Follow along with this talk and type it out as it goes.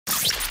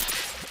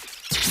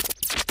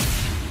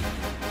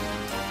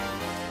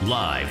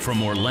Live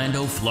from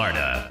Orlando,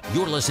 Florida,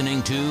 you're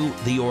listening to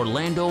the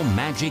Orlando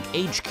Magic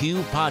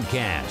HQ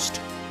podcast,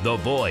 the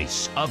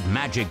voice of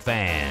Magic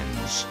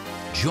fans.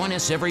 Join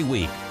us every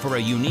week for a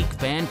unique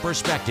fan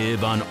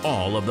perspective on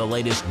all of the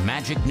latest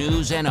Magic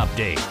news and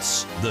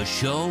updates. The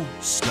show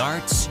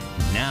starts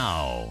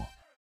now.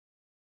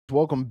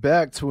 Welcome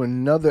back to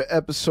another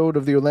episode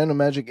of the Orlando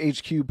Magic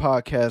HQ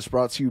podcast,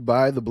 brought to you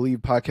by the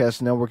Believe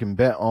Podcast Network and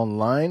Bet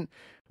Online.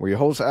 We're your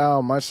host,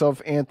 Al,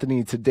 myself,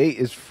 Anthony. Today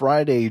is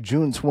Friday,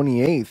 June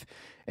 28th,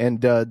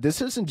 and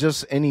this isn't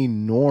just any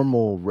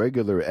normal,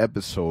 regular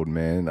episode,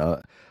 man.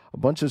 A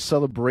bunch of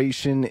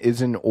celebration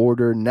is in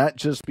order, not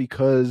just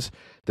because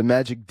the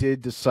Magic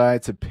did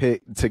decide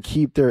to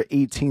keep their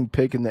 18th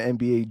pick in the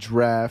NBA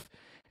draft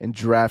and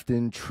draft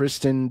in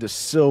Tristan de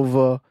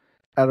Silva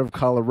out of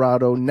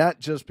Colorado, not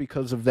just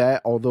because of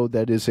that, although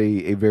that is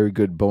a very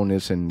good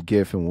bonus and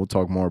gift, and we'll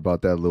talk more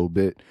about that a little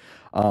bit.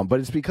 But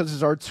it's because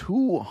it's our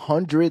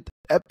 200th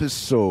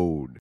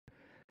episode.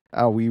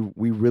 We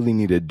really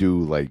need to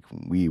do, like,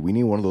 we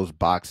need one of those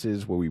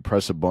boxes where we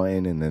press a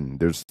button and then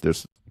there's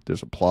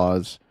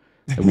applause.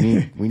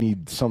 And we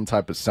need some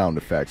type of sound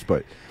effects.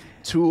 But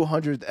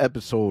 200th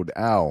episode,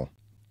 Al.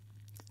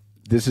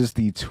 This is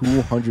the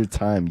 200th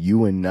time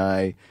you and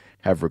I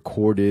have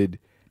recorded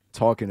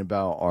talking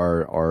about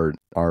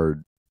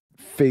our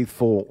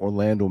faithful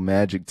Orlando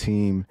Magic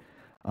team.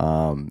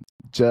 I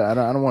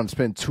don't want to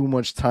spend too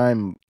much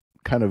time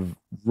kind of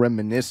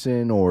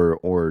reminiscing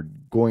or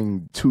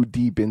going too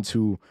deep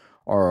into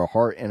our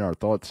heart and our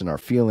thoughts and our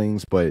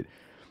feelings, but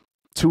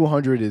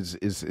 200 is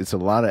it's a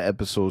lot of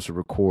episodes to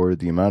record.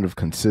 The amount of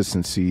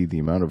consistency, the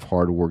amount of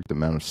hard work, the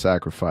amount of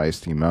sacrifice,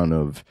 the amount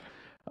of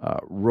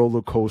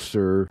roller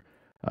coaster.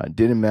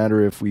 Didn't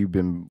matter if we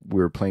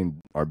were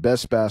playing our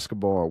best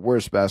basketball or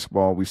worst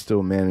basketball, we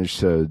still managed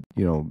to,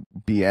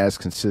 be as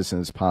consistent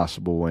as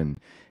possible and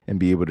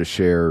be able to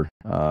share,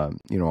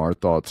 our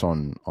thoughts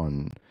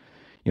on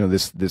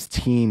this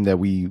team that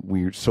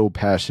we're so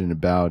passionate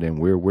about, and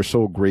we're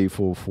so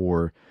grateful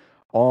for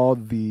all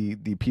the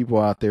people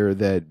out there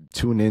that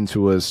tune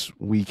into us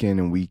week in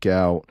and week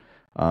out.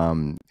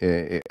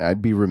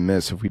 I'd be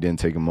remiss if we didn't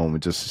take a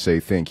moment just to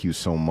say thank you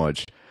so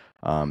much.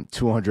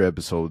 200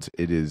 episodes,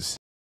 it's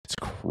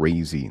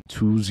crazy.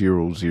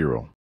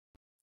 200.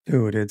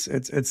 Dude, it's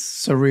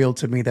surreal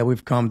to me that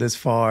we've come this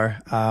far.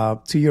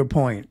 To your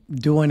point,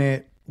 doing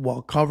it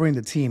while covering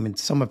the team in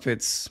some of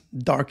its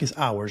darkest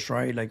hours,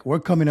 right? Like, we're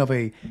coming off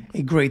a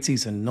great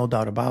season, no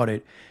doubt about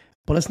it.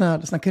 But let's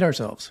not kid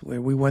ourselves.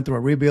 We went through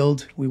a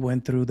rebuild. We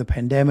went through the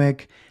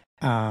pandemic.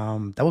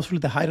 That was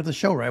really the height of the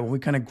show, right? When we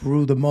kind of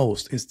grew the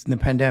most is in the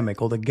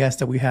pandemic. All the guests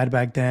that we had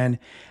back then.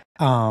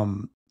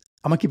 I'm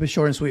going to keep it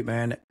short and sweet,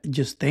 man.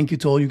 Just thank you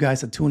to all you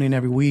guys that tune in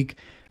every week.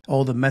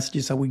 All the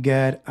messages that we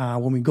get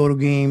when we go to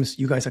games,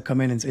 you guys that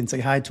come in and say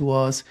hi to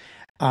us.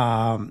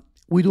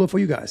 We do it for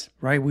you guys,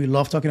 right? We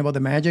love talking about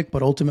the Magic,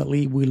 but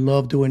ultimately we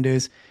love doing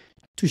this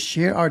to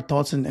share our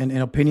thoughts and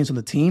opinions on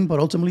the team, but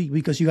ultimately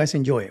because you guys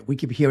enjoy it. We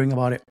keep hearing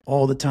about it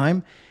all the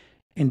time,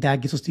 and that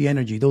gives us the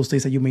energy. Those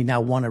days that you may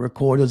not want to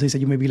record, those days that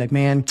you may be like,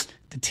 man,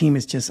 the team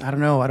is just, I don't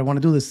know, I don't want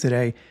to do this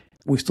today.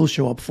 We still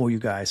show up for you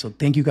guys. So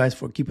thank you guys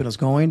for keeping us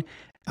going.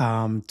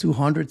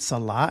 200's a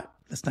lot.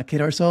 Let's not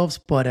kid ourselves,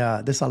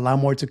 but there's a lot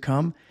more to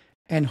come.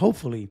 And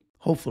hopefully,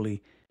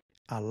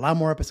 a lot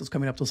more episodes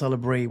coming up to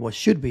celebrate what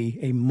should be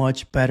a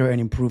much better and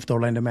improved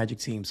Orlando Magic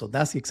team. So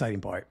that's the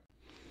exciting part.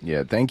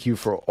 Yeah, thank you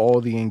for all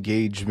the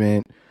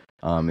engagement.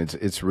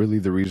 It's really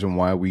the reason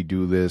why we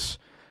do this.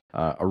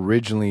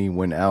 Originally,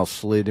 when Al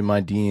slid in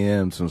my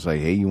DMs and was like,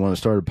 hey, you want to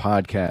start a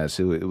podcast?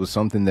 It was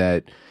something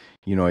that,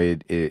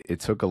 it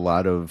took a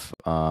lot of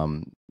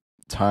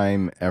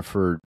time,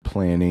 effort,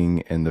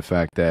 planning, and the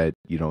fact that,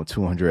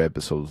 200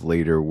 episodes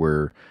later,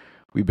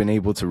 we've been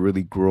able to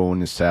really grow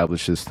and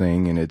establish this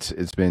thing, and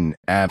it's been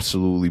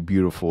absolutely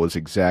beautiful. It's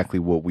exactly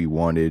what we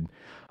wanted.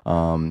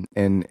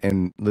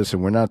 And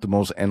listen, we're not the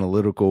most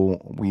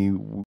analytical.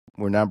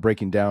 We're not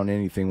breaking down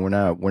anything. We're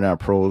not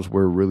pros.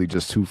 We're really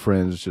just two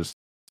friends just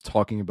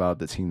talking about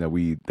the team that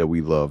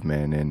we love,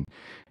 man.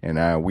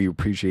 And we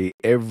appreciate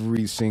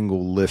every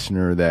single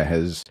listener that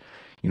has,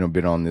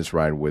 been on this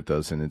ride with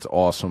us. And it's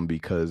awesome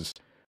because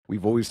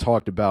we've always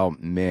talked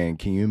about, man,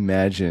 can you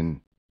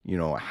imagine,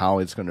 how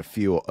it's going to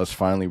feel us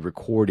finally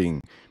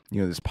recording,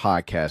 this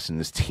podcast, and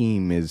this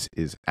team is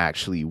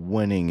actually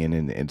winning,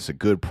 and it's a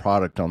good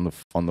product on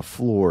the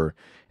floor.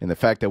 And the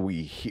fact that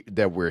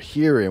we're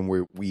here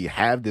and we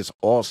have this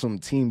awesome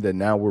team that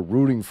now we're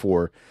rooting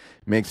for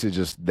makes it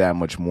just that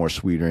much more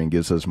sweeter and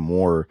gives us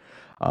more,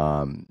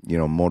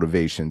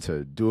 motivation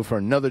to do it for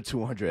another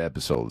 200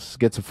 episodes,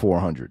 get to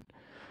 400.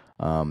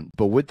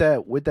 But with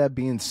that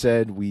being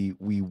said, we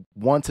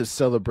want to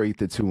celebrate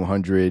the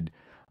 200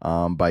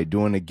 by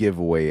doing a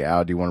giveaway.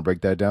 Al, do you want to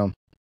break that down?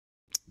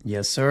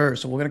 Yes, sir.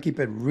 So we're going to keep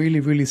it really,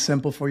 really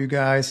simple for you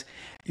guys.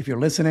 If you're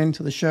listening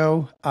to the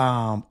show,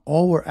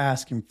 all we're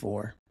asking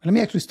for, let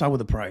me actually start with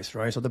the price,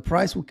 right? So the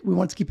price, we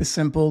want to keep it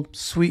simple,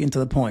 sweet, and to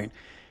the point.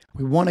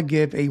 We want to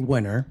give a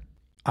winner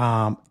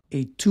a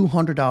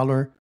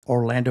 $200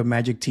 Orlando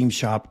Magic Team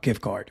Shop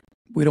gift card.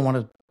 We don't want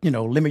to,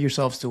 limit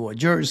yourselves to a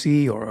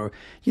jersey or,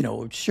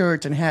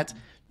 shirts and hats.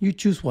 You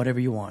choose whatever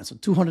you want. So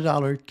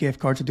 $200 gift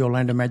card to the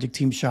Orlando Magic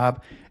Team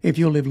Shop. If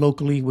you live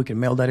locally, we can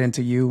mail that in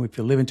to you. If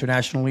you live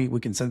internationally, we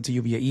can send it to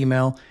you via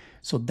email.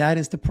 So that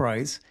is the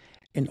price.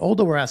 And all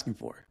that we're asking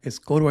for is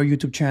go to our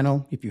YouTube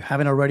channel. If you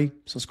haven't already,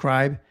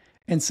 subscribe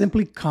and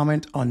simply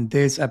comment on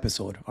this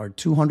episode, our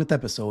 200th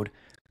episode.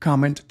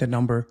 Comment the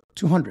number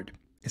 200.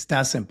 It's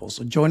that simple.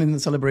 So join in the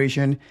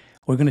celebration.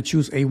 We're going to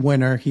choose a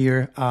winner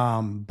here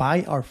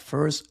by our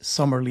first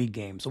Summer League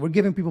game. So we're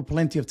giving people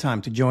plenty of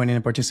time to join in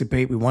and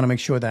participate. We want to make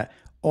sure that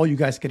all you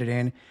guys get it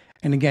in.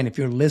 And again, if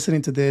you're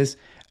listening to this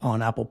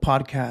on Apple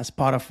Podcasts,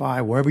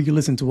 Spotify, wherever you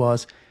listen to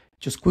us,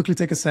 just quickly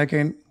take a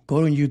second,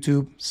 go to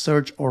YouTube,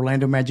 search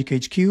Orlando Magic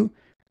HQ,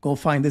 go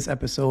find this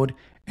episode.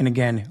 And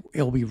again,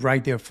 it'll be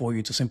right there for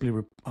you to simply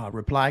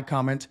reply,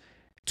 comment,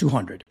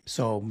 200.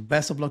 So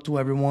best of luck to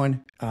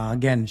everyone.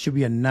 Again, should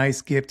be a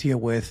nice gift here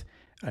with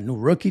a new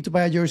rookie to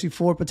buy a jersey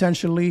for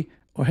potentially,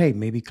 or hey,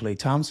 maybe Klay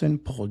Thompson,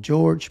 Paul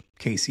George,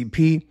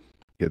 KCP.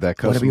 Get that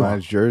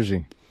customized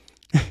jersey.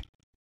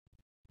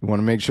 You want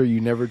to make sure you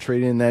never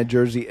trade in that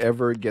jersey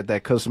ever. Get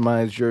that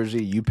customized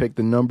jersey. You pick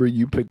the number,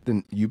 you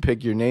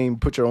pick your name,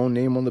 put your own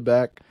name on the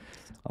back.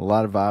 A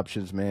lot of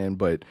options, man.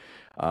 But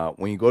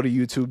when you go to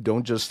YouTube,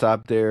 don't just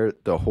stop there.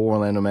 The whole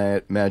Orlando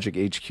Magic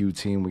HQ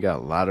team, we got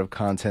a lot of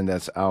content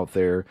that's out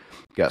there.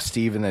 We got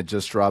Steven that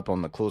just dropped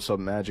on the Close Up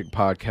Magic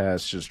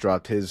podcast, just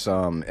dropped his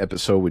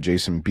episode with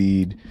Jason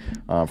Bede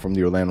from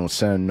the Orlando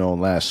Sentinel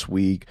last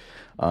week.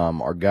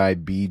 Our guy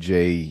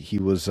BJ, he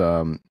was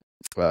in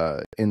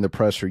the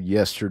presser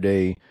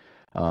yesterday.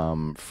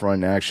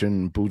 Front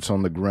action, boots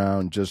on the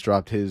ground, just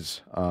dropped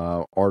his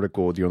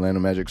article. The Orlando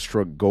Magic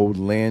struck gold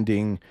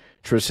landing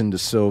Tristan da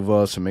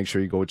Silva, so make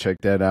sure you go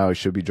check that out. He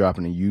should be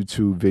dropping a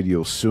YouTube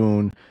video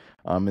soon.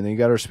 And then you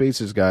got our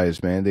Spaces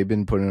guys, man. They've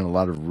been putting in a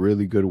lot of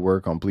really good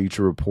work on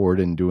Bleacher Report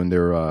and doing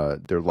their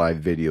live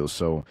videos.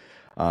 So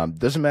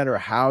doesn't matter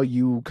how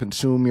you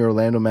consume your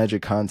Orlando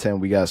Magic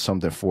content, we got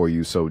something for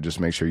you. So just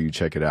make sure you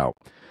check it out.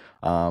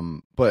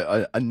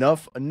 But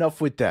enough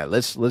with that.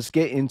 Let's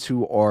get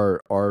into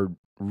our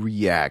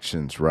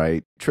reactions,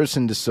 right?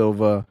 Tristan da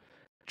Silva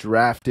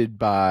drafted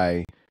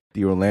by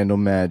the Orlando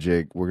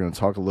Magic. We're going to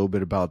talk a little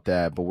bit about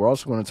that, but we're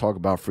also going to talk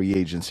about free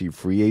agency.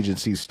 Free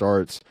agency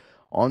starts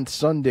on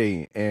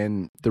Sunday,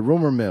 and the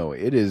rumor mill,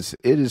 it is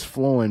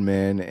flowing,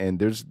 man. And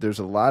there's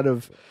a lot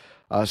of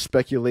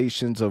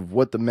speculations of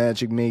what the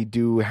Magic may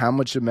do, how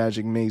much the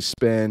Magic may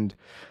spend,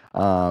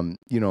 how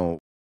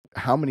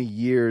many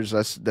years.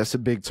 That's a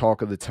big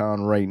talk of the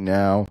town right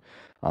now.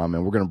 And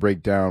we're going to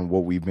break down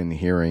what we've been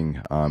hearing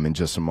in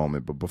just a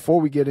moment. But before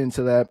we get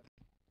into that,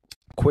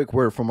 quick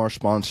word from our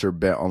sponsor,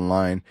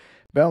 BetOnline.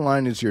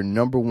 BetOnline is your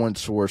number one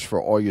source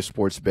for all your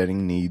sports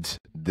betting needs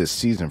this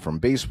season, from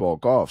baseball,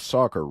 golf,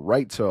 soccer,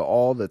 right to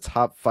all the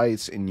top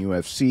fights in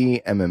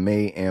UFC,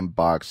 MMA, and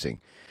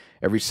boxing.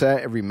 Every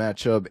set, every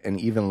matchup,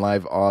 and even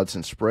live odds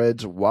and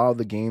spreads while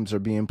the games are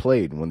being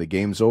played. When the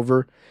game's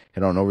over,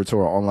 head on over to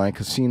our online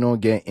casino,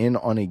 get in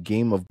on a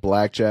game of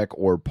blackjack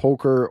or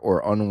poker,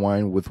 or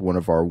unwind with one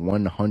of our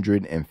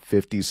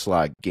 150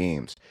 slot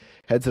games.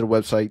 Head to the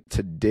website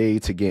today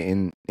to get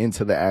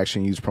into the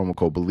action. Use promo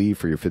code BELIEVE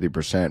for your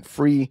 50%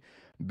 free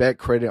bet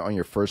credit on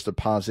your first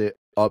deposit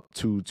up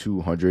to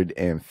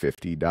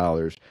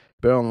 $250.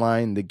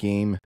 BetOnline, the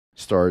game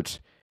starts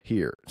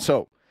here.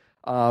 So,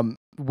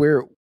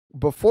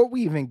 before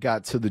we even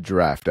got to the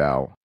draft,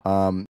 Al,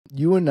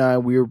 you and I,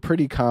 we were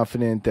pretty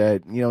confident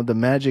that, the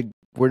Magic,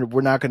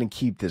 we're not going to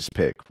keep this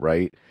pick,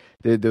 right?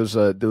 There was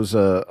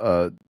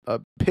a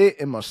pit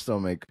in my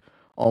stomach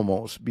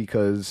almost,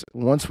 because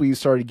once we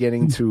started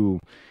getting to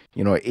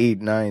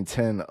 8, 9,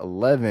 10,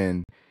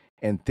 11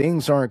 and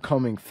things aren't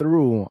coming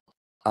through,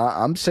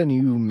 I'm sending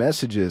you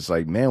messages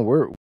like, man,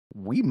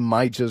 we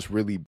might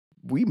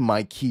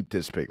keep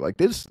this pick. Like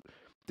this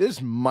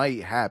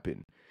might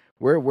happen.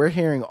 We're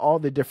hearing all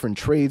the different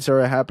trades that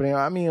are happening.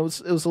 I mean, it was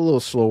a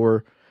little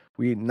slower.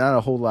 Not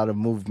a whole lot of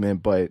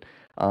movement, but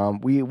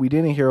we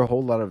didn't hear a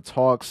whole lot of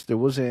talks. There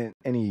wasn't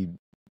any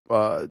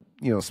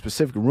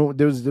specific room.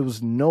 There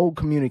was no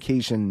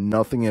communication,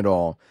 nothing at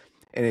all.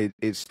 And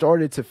it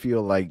started to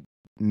feel like,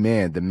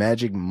 man, the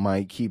Magic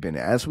might keep it.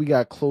 As we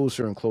got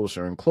closer and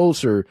closer and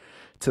closer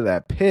to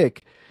that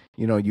pick,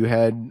 you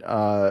had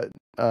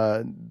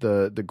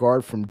the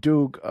guard from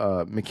Duke,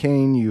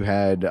 McCain, you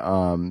had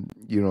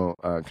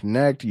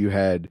Connect, you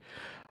had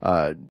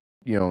Da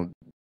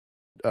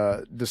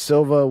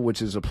Silva,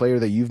 which is a player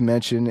that you've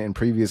mentioned in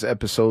previous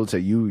episodes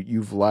that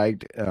you've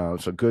liked.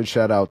 So good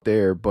shout out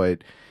there.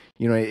 But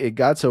it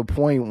got to a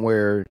point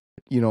where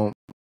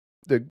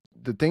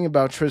the thing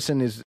about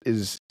Tristan is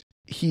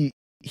he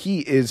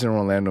is an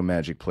Orlando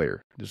Magic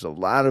player. There's a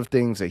lot of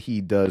things that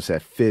he does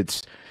that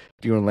fits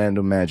the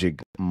Orlando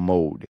Magic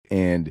mode.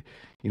 And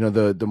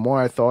the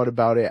more I thought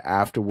about it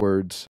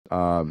afterwards,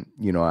 I'm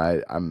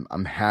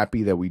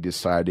happy that we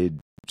decided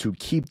to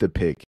keep the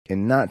pick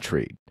and not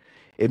trade.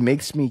 It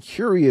makes me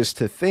curious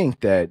to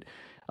think that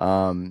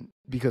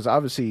because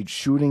obviously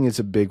shooting is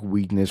a big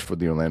weakness for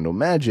the Orlando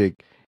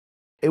Magic.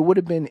 It would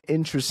have been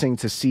interesting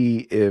to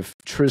see if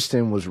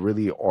Tristan was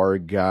really our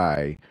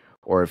guy,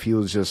 or if he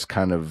was just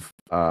kind of,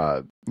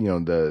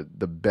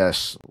 the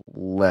best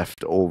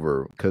left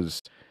over.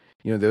 Because,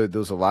 there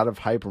was a lot of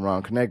hype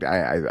around Connect.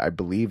 I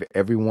believe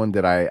everyone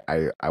that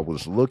I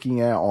was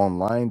looking at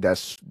online,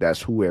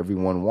 that's who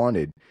everyone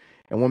wanted.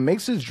 And what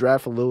makes this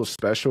draft a little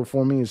special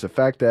for me is the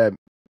fact that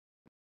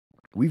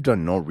we've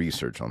done no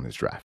research on this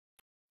draft.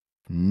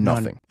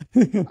 Nothing.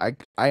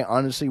 I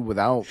honestly,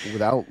 without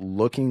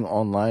looking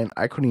online,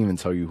 I couldn't even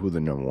tell you who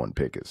the number 1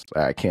 pick is.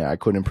 I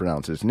couldn't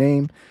pronounce his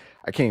name.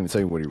 I can't even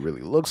tell you what he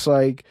really looks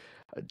like.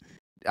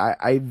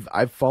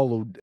 I've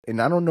followed,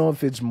 and I don't know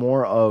if it's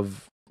more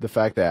of the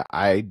fact that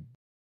I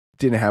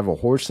didn't have a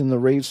horse in the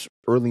race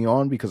early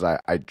on because I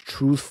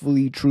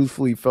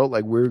truthfully felt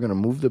like we were gonna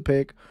move the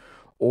pick,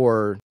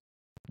 or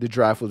the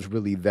draft was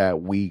really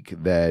that weak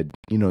that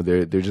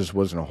there just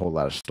wasn't a whole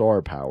lot of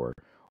star power.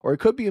 Or it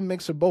could be a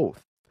mix of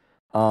both.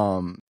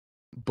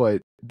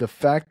 But the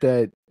fact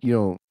that,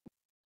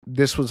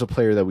 this was a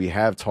player that we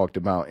have talked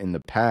about in the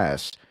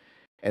past,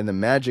 and the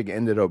Magic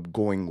ended up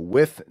going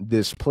with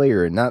this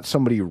player, not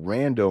somebody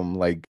random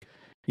like,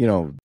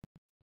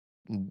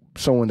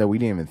 someone that we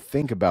didn't even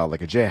think about,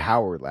 like a Jay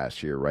Howard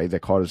last year, right?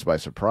 That caught us by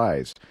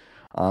surprise.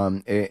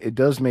 It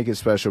does make it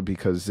special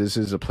because this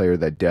is a player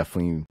that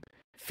definitely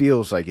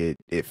feels like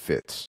it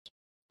fits.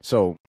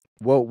 So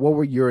what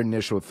were your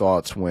initial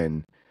thoughts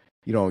when,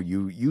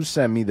 you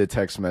sent me the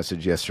text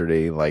message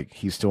yesterday, like,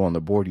 he's still on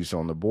the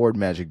board,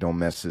 Magic don't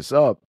mess this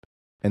up,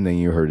 and then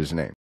you heard his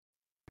name?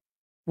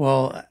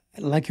 Well,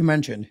 like you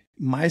mentioned,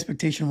 my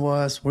expectation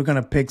was we're going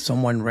to pick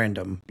someone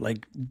random.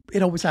 Like,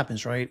 it always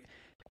happens, right?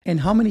 And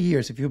how many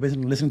years, if you've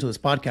been listening to this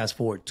podcast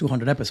for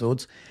 200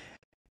 episodes,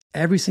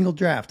 every single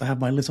draft, I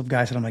have my list of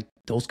guys, and I'm like,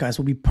 those guys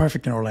will be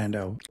perfect in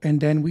Orlando. And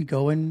then we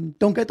go and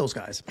don't get those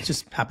guys. It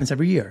just happens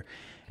every year.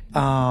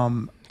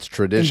 It's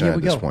tradition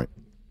at this point.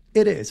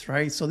 It is,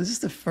 right? So this is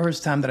the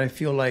first time that I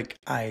feel like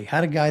I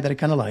had a guy that I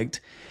kind of liked,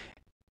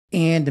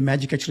 and the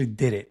Magic actually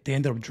did it. They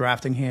ended up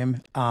drafting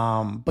him.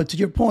 But to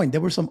your point,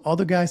 there were some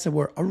other guys that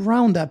were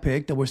around that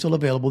pick that were still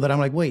available that I'm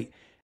like, wait,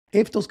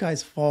 if those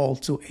guys fall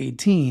to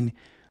 18,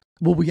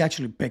 will we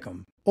actually pick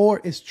them? Or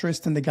is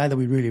Tristan the guy that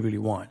we really, really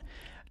want?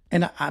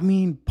 And I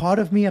mean, part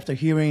of me, after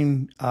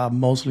hearing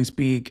Mosley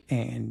speak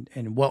and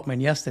Weltman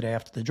yesterday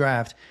after the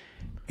draft,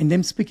 and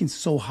them speaking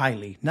so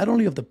highly, not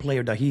only of the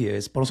player that he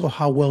is, but also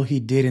how well he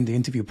did in the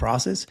interview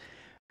process,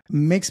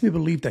 makes me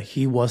believe that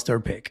he was their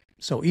pick.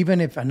 So even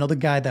if another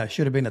guy that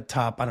should have been a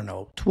top,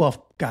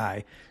 12th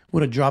guy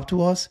would have dropped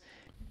to us,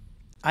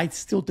 I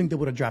still think they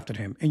would have drafted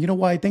him. And you know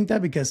why I think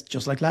that? Because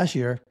just like last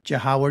year, Jay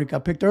Howard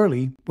got picked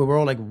early, but we're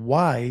all like,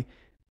 why?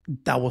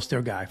 That was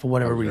their guy for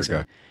whatever reason.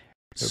 Yep.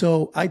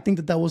 So I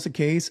think that was the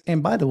case.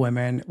 And by the way,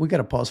 man, we got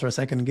to pause for a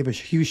second and give a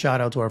huge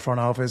shout out to our front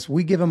office.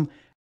 We give them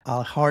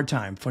a hard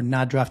time for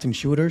not drafting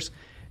shooters.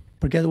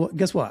 But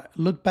guess what?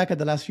 Look back at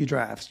the last few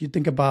drafts. You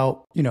think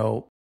about,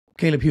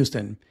 Caleb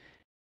Houston,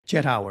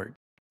 Chet Howard,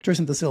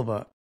 Tristan da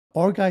Silva.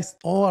 All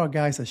our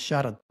guys have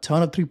shot a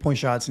ton of 3-point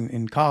shots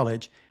in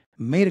college,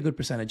 made a good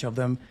percentage of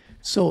them.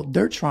 So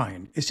they're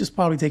trying. It's just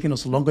probably taking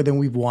us longer than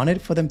we've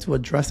wanted for them to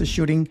address the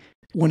shooting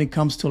when it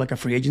comes to like a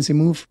free agency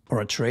move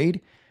or a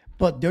trade.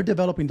 But they're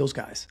developing those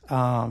guys.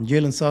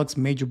 Jalen Suggs,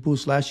 major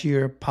boost last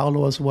year.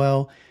 Paolo as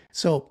well.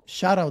 So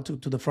shout out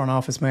to the front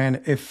office,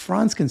 man. If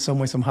Franz can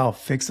somehow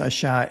fix that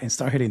shot and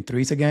start hitting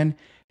threes again,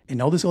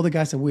 and all these other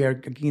guys that we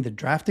are either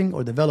drafting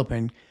or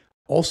developing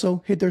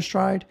also hit their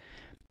stride,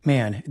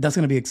 man, that's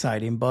going to be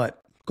exciting. But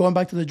going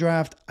back to the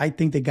draft, I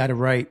think they got it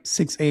right.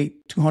 6'8",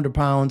 200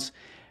 pounds.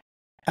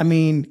 I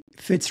mean,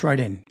 fits right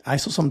in. I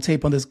saw some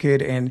tape on this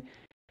kid and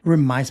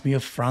reminds me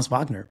of Franz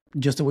Wagner.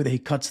 Just the way that he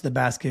cuts the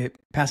basket,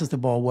 passes the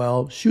ball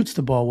well, shoots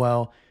the ball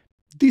well.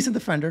 Decent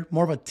defender,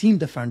 more of a team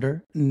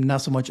defender,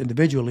 not so much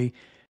individually.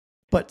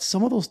 But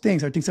some of those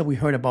things are things that we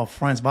heard about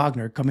Franz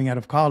Wagner coming out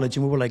of college,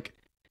 and we were like,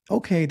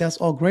 okay, that's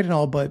all great and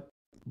all, but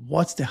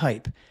what's the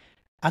hype?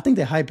 I think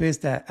the hype is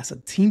that as a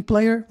team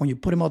player, when you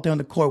put him out there on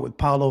the court with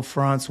Paolo,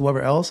 Franz,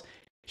 whoever else,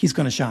 he's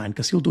going to shine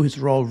because he'll do his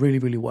role really,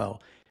 really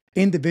well.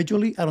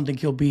 Individually, I don't think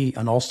he'll be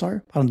an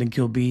all-star. I don't think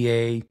he'll be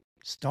a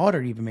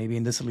starter even maybe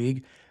in this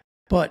league,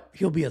 but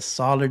he'll be a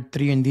solid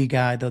 3-and-D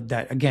guy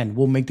that again,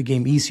 will make the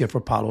game easier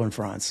for Paolo and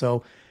Franz.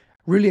 So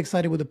really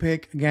excited with the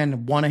pick.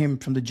 Again, wanted him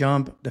from the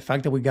jump. The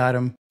fact that we got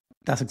him,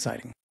 that's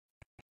exciting.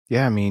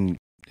 Yeah, I mean,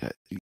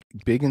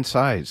 big in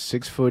size,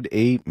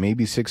 6'8",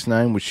 maybe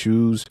 6'9" with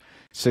shoes,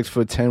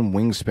 6'10"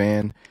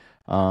 wingspan.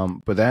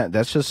 But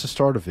that's just the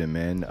start of him,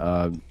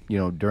 man.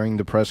 During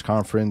the press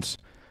conference,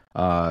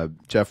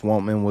 Jeff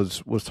Weltman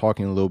was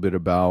talking a little bit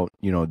about,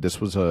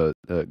 this was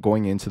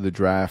going into the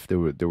draft.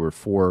 There were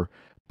 4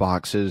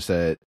 boxes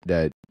that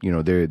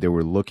they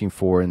were looking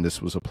for, and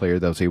this was a player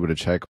that was able to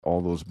check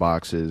all those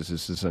boxes.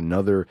 This is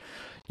another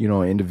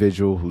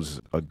individual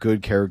who's a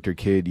good character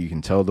kid. You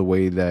can tell the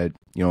way that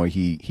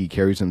he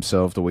carries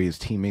himself, the way his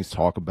teammates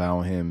talk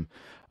about him.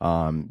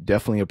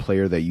 Definitely a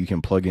player that you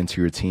can plug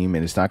into your team,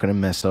 and it's not going to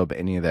mess up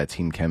any of that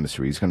team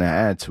chemistry. He's going to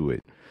add to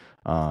it.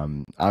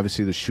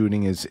 Obviously, the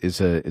shooting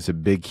is a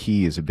big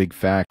key, is a big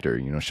factor.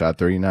 Shot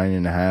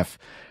 39.5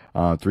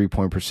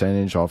 3-point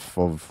percentage off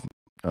of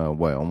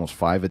almost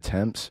 5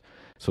 attempts.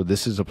 So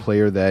this is a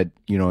player that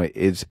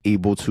is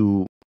able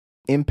to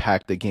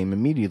impact the game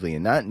immediately,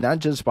 and not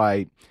just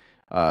by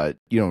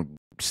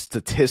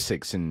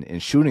statistics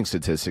and shooting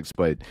statistics,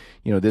 but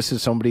this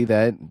is somebody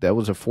that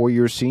was a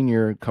 4-year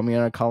senior coming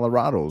out of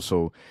Colorado.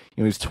 So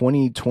he's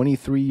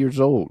 23 years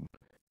old.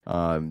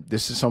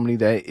 This is somebody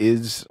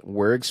that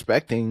we're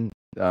expecting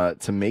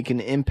to make an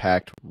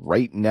impact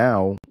right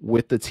now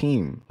with the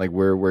team. Like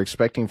we're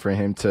expecting for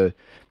him to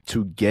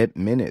get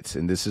minutes,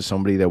 and this is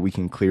somebody that we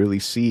can clearly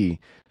see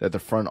that the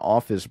front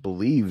office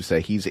believes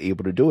that he's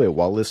able to do it.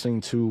 While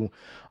listening to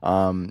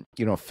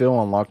Phil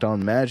on Locked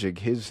On Magic,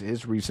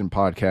 his recent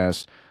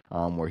podcast,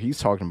 where he's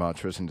talking about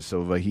Tristan da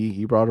Silva,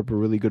 he brought up a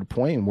really good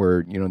point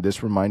where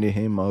this reminded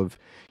him of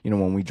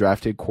when we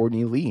drafted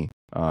Courtney Lee.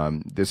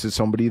 This is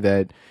somebody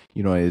that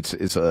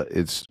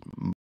it's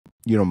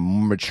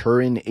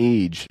mature in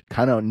age,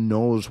 kind of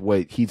knows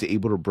what he's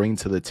able to bring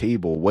to the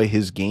table, what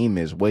his game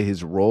is, what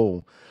his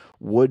role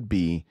would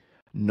be,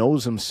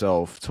 knows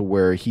himself to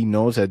where he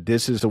knows that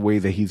this is the way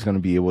that he's going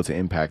to be able to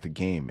impact the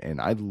game.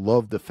 And I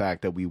love the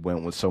fact that we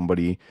went with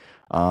somebody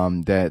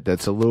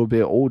that's a little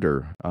bit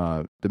older.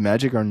 The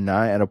Magic are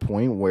not at a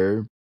point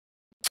where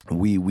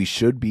we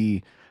should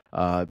be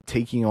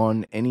taking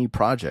on any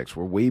projects.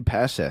 We're way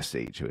past that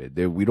stage.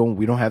 We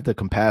don't have the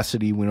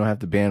capacity. We don't have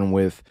the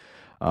bandwidth.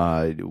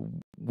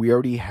 We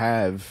already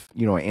have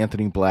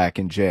Anthony Black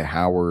and Jet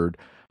Howard.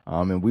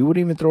 And we would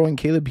even throw in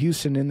Caleb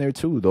Houston in there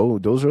too. Though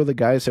those are the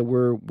guys that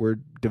we're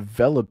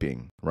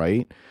developing,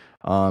 right?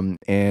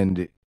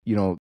 And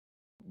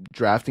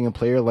drafting a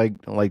player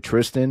like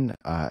Tristan,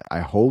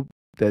 I hope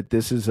that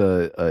this is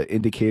a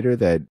indicator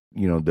that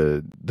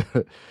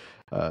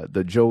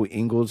the Joe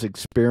Ingles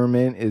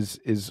experiment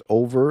is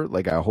over.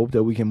 Like, I hope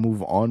that we can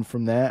move on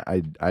from that.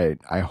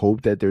 I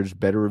hope that there's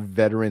better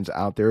veterans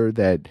out there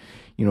that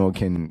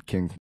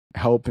can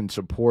help and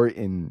support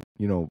in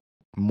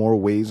more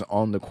ways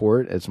on the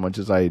court, as much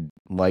as I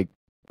like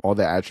all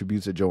the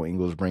attributes that Joe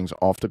Ingles brings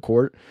off the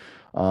court.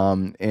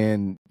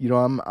 And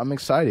I'm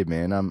excited,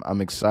 man. I'm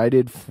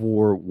excited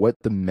for what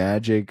the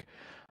Magic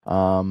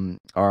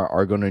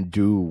are going to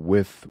do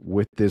with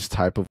this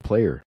type of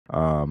player.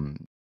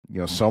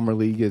 Summer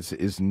League is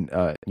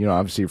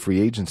obviously a free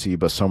agency,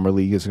 but Summer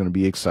League is going to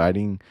be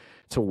exciting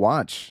to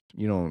watch.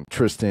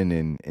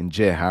 Tristan and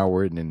Jet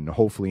Howard and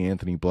hopefully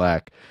Anthony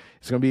Black.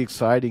 It's going to be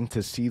exciting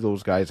to see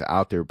those guys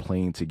out there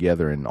playing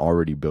together and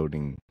already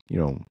building,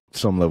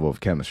 some level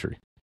of chemistry.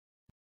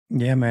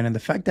 Yeah, man. And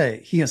the fact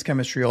that he has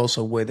chemistry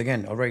also with,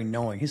 again, already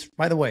knowing.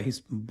 By the way,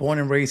 he's born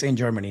and raised in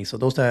Germany. So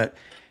those that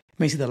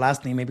may see the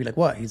last name may be like,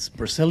 what? He's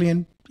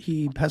Brazilian.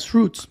 He has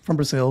roots from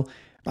Brazil,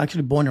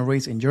 actually born and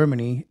raised in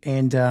Germany.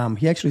 And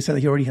he actually said that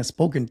he already has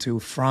spoken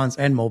to Franz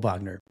and Mo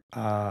Wagner.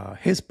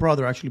 His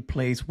brother actually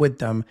plays with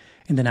them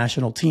in the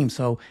national team.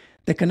 So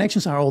the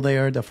connections are all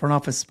there. The front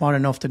office is smart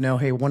enough to know,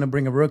 hey, we want to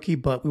bring a rookie,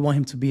 but we want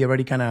him to be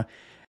already kind of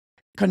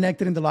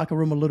connected in the locker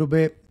room a little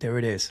bit. There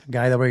it is. A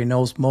guy that already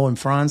knows Mo and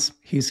Franz.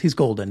 He's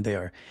golden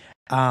there.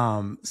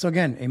 So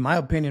again, in my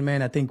opinion,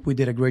 man, I think we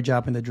did a great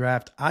job in the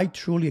draft. I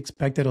truly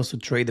expected us to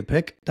trade the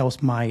pick. That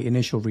was my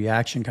initial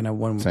reaction kind of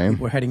when we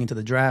were heading into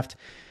the draft.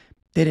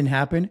 Didn't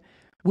happen,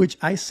 which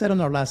I said on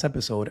our last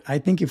episode. I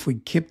think if we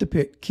keep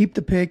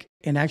the pick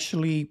and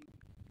actually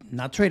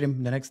not trade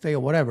him the next day or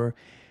whatever,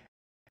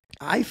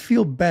 I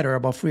feel better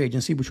about free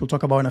agency, which we'll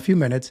talk about in a few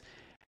minutes.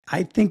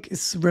 I think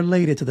it's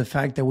related to the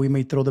fact that we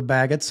may throw the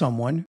bag at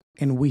someone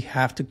and we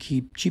have to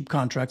keep cheap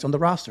contracts on the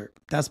roster.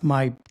 That's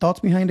my thoughts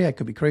behind it. I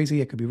could be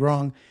crazy. I could be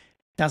wrong.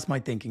 That's my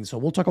thinking. So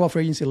we'll talk about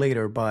free agency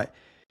later, but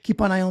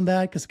keep an eye on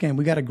that because, again,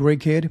 we got a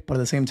great kid, but at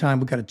the same time,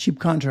 we got a cheap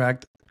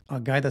contract,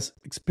 a guy that's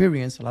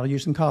experienced, a lot of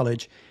years in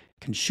college,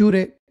 can shoot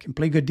it, can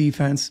play good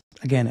defense.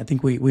 Again, I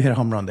think we hit a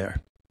home run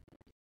there.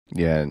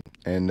 Yeah,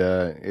 and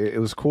it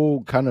was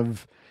cool kind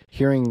of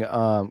hearing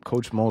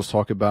Coach Mose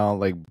talk about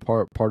like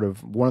part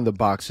of one of the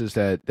boxes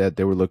that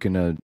they were looking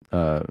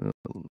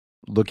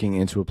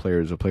into a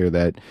player is a player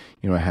that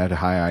had a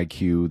high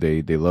IQ.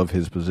 They love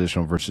his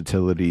positional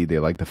versatility. They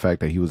like the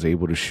fact that he was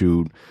able to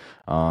shoot.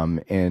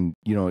 And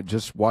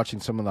just watching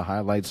some of the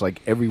highlights,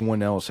 like everyone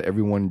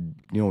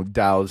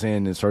dials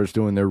in and starts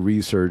doing their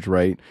research,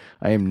 right?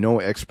 I am no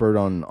expert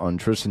on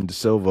Tristan da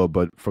Silva,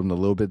 but from the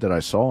little bit that I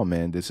saw,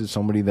 man, this is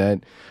somebody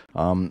that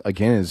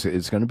again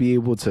is going to be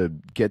able to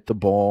get the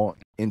ball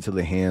into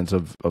the hands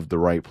of the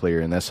right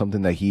player, and that's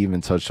something that he even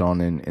touched on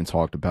and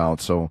talked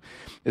about. So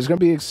it's going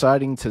to be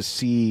exciting to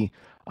see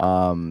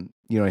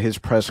his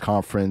press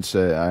conference.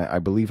 I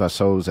believe I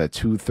saw it was at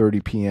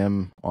 2:30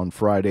 p.m. on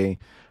Friday.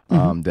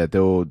 That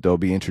they'll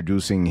be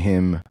introducing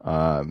him,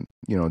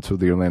 to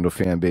the Orlando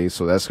fan base.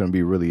 So that's going to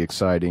be really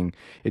exciting.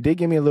 It did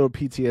give me a little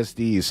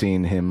PTSD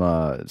seeing him,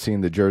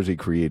 seeing the jersey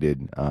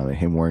created,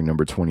 him wearing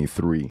number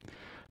 23.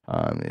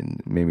 And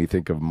made me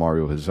think of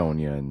Mario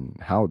Hezonja and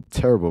how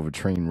terrible of a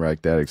train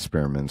wreck that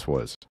experiment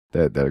was.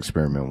 That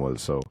experiment was.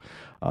 So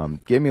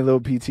gave me a little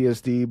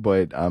PTSD,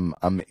 but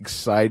I'm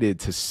excited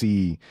to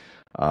see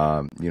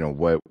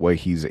what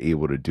he's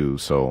able to do.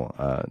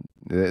 So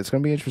it's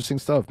gonna be interesting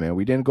stuff, man.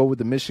 We didn't go with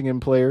the Michigan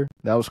player.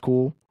 That was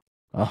cool.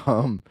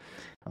 I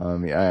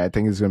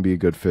think it's gonna be a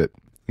good fit.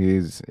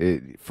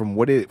 From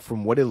what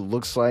it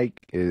looks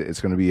like,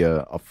 it's going to be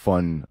a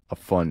fun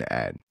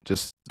ad.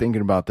 Just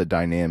thinking about the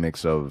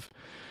dynamics of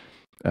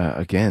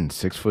again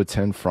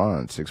 6'10"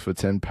 Franz,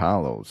 6'10"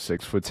 Paolo,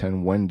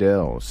 6'10"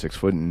 Wendell,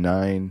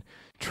 6'9"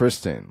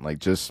 Tristan. Like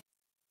just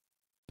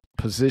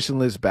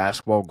positionless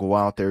basketball. Go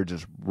out there,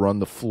 just run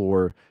the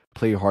floor,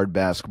 play hard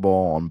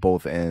basketball on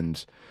both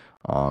ends,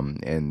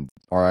 and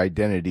our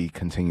identity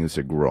continues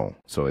to grow.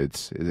 So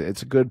it's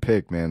a good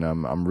pick, man.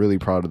 I'm really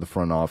proud of the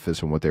front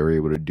office and what they were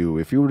able to do.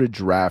 If you were to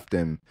draft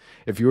them,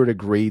 if you were to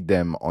grade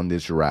them on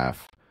this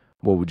draft,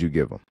 what would you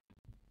give them?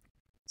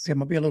 See, I'm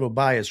gonna be a little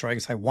biased, right?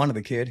 Because I wanted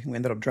the kid. We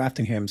ended up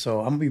drafting him,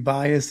 so I'm gonna be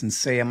biased and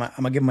say I'm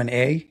gonna give him an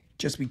A,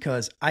 just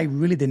because I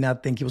really did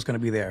not think he was gonna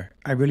be there.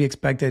 I really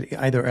expected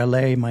either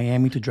LA,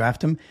 Miami to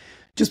draft him,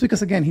 just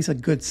because again he's a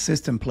good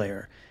system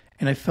player.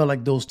 And I felt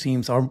like those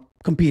teams are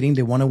competing.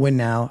 They want to win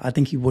now. I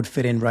think he would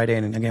fit in right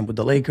in. And again, with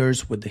the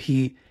Lakers, with the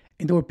Heat,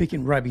 and they were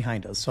picking right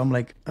behind us. So I'm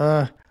like,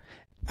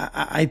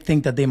 I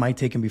think that they might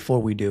take him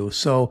before we do.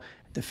 So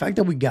the fact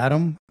that we got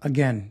him,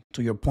 again,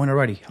 to your point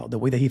already, the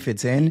way that he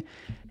fits in,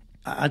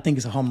 I think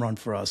it's a home run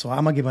for us. So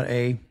I'm going to give it an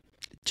A.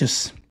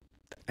 Just,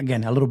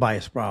 again, a little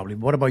biased probably.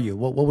 What about you?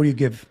 What would you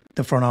give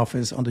the front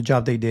office on the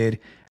job they did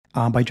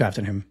by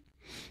drafting him?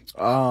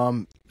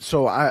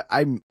 So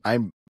I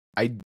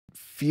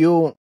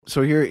feel...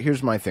 So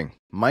here's my thing.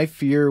 My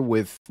fear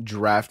with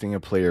drafting a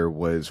player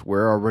was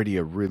we're already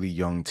a really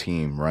young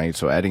team, right?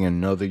 So adding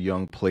another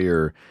young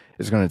player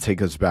is going to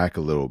take us back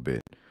a little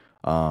bit.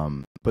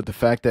 But the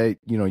fact that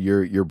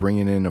you're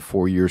bringing in a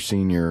 4-year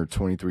senior,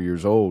 23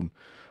 years old,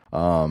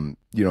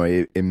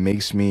 it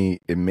makes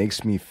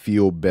me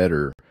feel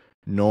better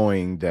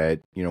knowing that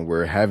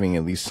we're having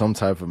at least some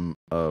type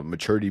of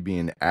maturity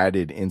being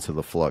added into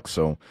the flux.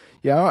 So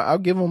yeah, I'll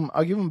give him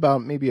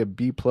about maybe a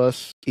B+,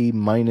 A-.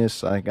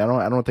 Like I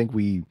don't think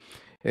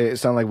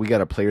it's not like we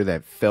got a player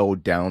that fell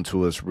down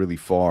to us really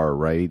far,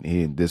 right?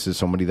 This is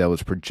somebody that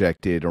was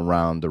projected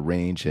around the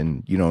range,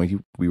 and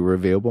we were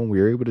available and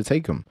we were able to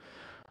take him.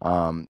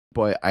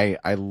 But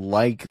I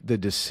like the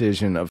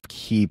decision of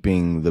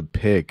keeping the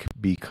pick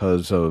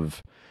because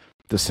of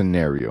the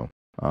scenario.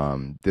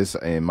 This,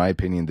 in my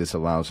opinion, this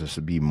allows us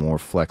to be more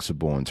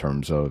flexible in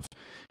terms of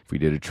if we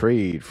did a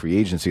trade, free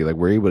agency, like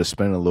we're able to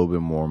spend a little bit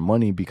more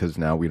money because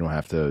now we don't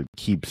have to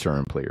keep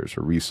certain players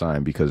or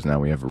re-sign because now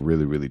we have a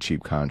really, really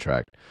cheap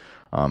contract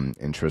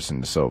in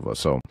Tristan Silva.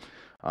 So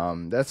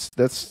that's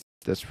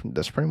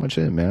pretty much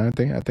it, man.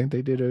 I think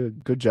they did a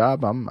good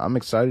job. I'm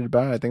excited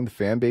about it. I think the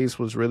fan base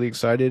was really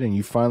excited, and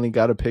you finally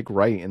got a pick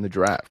right in the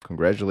draft.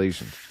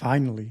 Congratulations.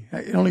 Finally.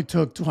 It only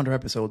took 200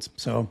 episodes,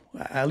 so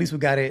at least we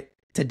got it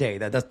today.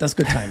 That's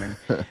good timing.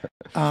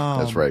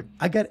 That's right.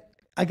 I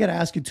got to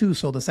ask you too.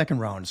 So the second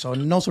round. So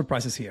no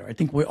surprises here. I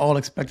think we all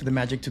expected the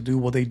Magic to do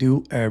what they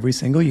do every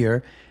single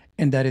year,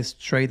 and that is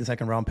trade the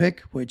second round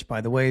pick. Which,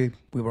 by the way,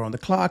 we were on the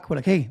clock. We're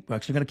like, hey, we're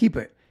actually gonna keep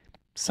it.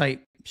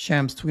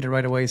 Shams tweeted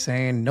right away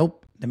saying,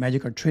 nope, the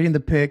Magic are trading the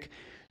pick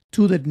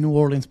to the New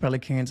Orleans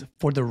Pelicans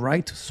for the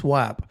right to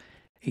swap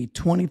a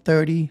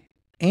 2030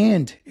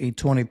 and a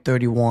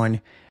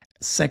 2031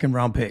 second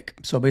round pick.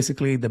 So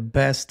basically the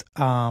best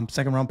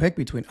second round pick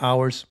between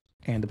ours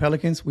and the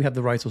Pelicans, we have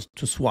the right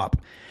to swap.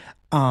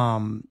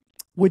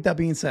 With that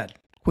being said,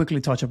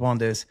 quickly touch upon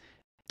this.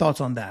 Thoughts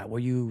on that? Were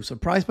you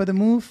surprised by the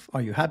move?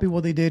 Are you happy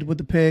what they did with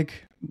the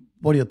pick?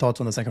 What are your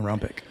thoughts on the second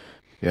round pick?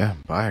 Yeah,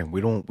 bye.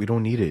 We don't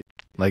need it.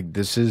 Like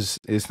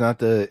it's not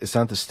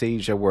the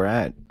stage that we're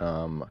at.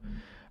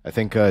 I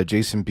think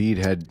Jason Beede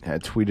had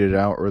tweeted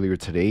out earlier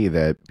today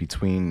that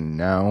between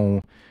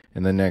now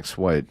and the next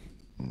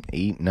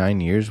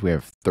 8-9 years, we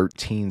have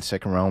 13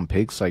 second round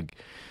picks. Like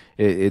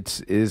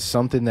it is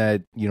something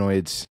that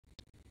it's.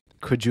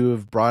 Could you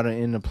have brought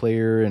in a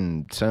player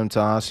and sent him to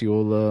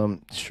Osceola?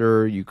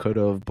 Sure, you could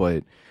have,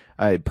 but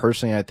I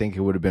think it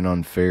would have been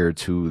unfair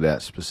to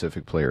that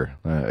specific player.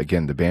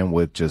 Again, the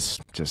bandwidth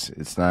just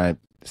it's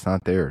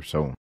not there.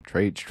 So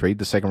trade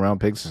the second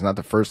round picks. It's not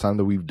the first time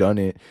that we've done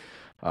it.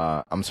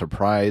 I'm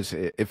surprised.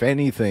 If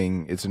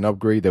anything, it's an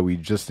upgrade that we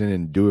just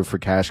didn't do it for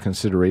cash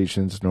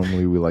considerations.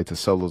 Normally, we like to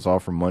sell those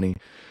off for money.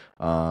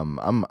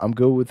 I'm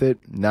good with it.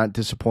 Not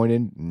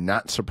disappointed.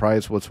 Not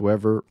surprised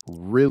whatsoever.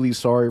 Really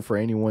sorry for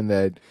anyone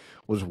that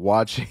was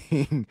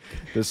watching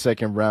the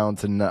second round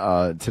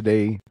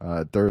today,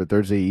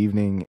 Thursday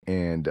evening,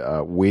 and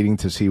waiting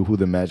to see who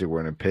the Magic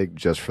were going to pick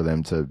just for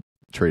them to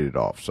trade it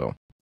off. So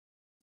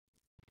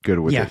good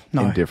with it.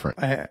 No,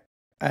 indifferent. I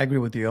agree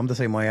with you. I'm the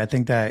same way. I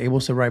think that it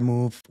was the right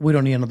move. We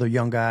don't need another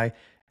young guy.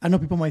 I know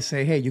people might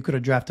say, hey, you could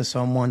have drafted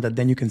someone that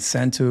then you can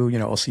send to,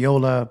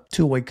 Osceola,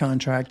 2-way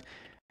contract.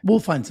 We'll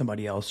find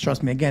somebody else.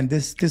 Trust me. Again,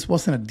 this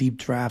wasn't a deep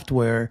draft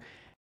where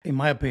in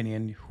my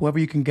opinion, whoever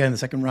you can get in the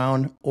second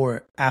round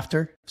or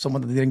after,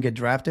 someone that didn't get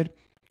drafted,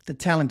 the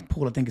talent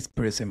pool, I think, is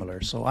pretty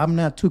similar. So I'm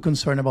not too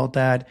concerned about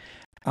that.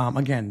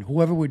 Again,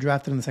 whoever we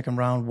drafted in the second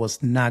round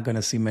was not going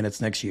to see minutes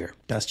next year.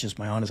 That's just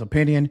my honest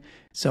opinion.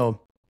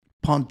 So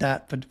punt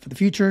that for the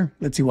future.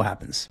 Let's see what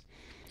happens.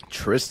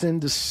 Tristan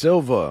da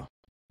Silva.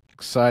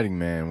 Exciting,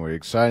 man. We're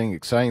exciting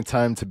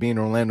time to be an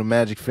Orlando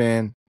Magic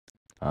fan.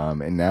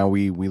 And now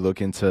we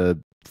look into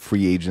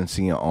free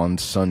agency on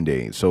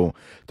Sunday. So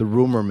the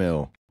rumor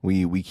mill,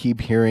 we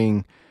keep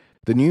hearing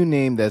the new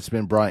name that's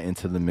been brought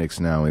into the mix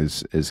now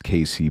is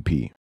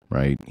KCP,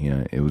 right?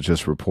 Yeah, it was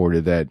just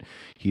reported that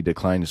he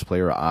declined his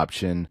player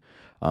option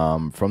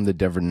from the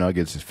Denver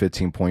Nuggets, his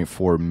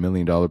 $15.4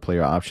 million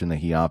player option that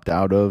he opted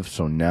out of.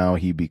 So now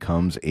he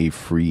becomes a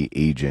free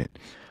agent.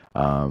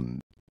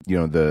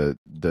 The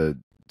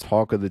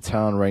talk of the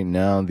town right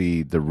now,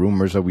 the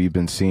rumors that we've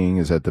been seeing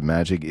is that the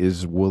Magic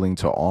is willing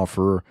to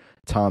offer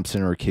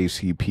Thompson or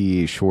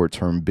KCP a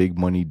short-term big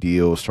money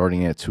deal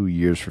starting at 2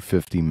 years for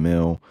 $50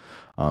 million.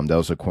 That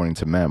was according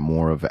to Matt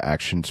Moore of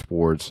Action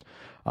Sports.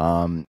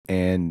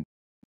 And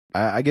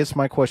I guess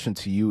my question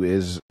to you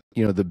is,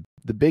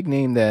 the big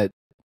name that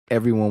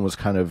everyone was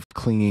kind of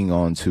clinging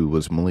on to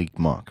was Malik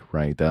Monk,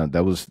 right?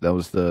 That was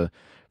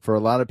for a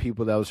lot of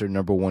people, that was their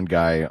number one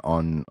guy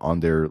on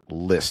their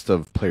list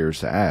of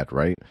players to add,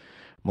 right?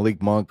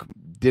 Malik Monk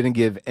didn't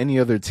give any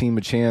other team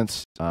a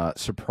chance.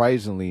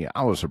 Surprisingly,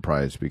 I was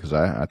surprised because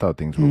I thought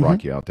things were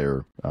rocky out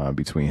there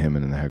between him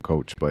and the head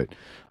coach. But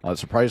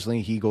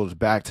surprisingly, he goes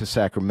back to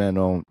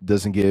Sacramento,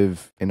 doesn't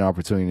give an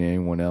opportunity to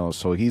anyone else,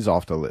 so he's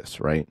off the list,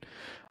 right?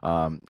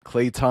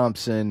 Klay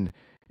Thompson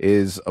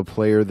is a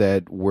player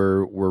that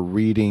we're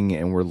reading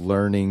and we're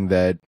learning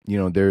that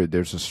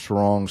there's a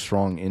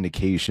strong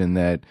indication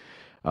that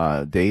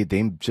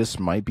they just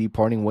might be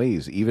parting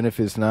ways, even if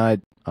it's not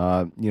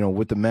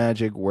with the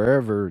Magic,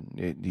 wherever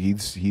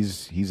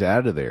he's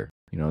out of there.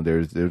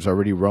 There's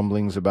already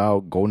rumblings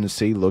about Golden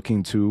State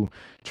looking to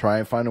try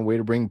and find a way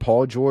to bring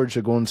Paul George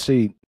to Golden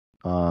State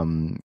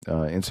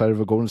inside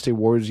of a Golden State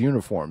Warriors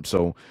uniform.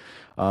 So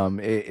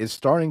it's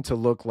starting to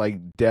look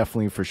like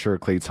definitely for sure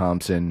Klay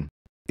Thompson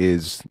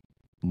is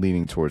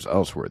leaning towards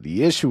elsewhere.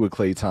 The issue with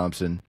Klay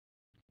Thompson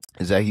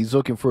is that he's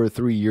looking for a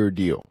 3-year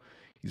deal.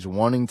 He's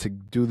wanting to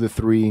do the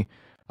 3.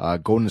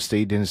 Golden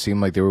State didn't seem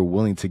like they were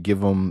willing to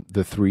give him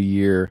the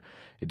 3-year.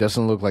 It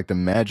doesn't look like the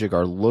Magic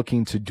are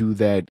looking to do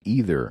that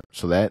either.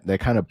 So that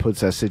kind of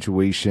puts that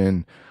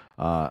situation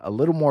a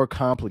little more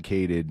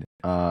complicated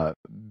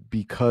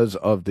because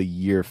of the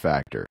year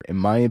factor. In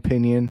my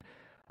opinion,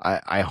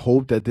 I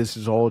hope that this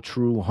is all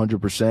true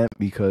 100%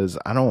 because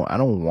I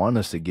don't want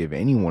us to give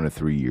anyone a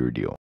 3-year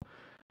deal.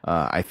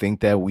 I think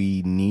that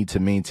we need to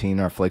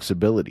maintain our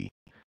flexibility.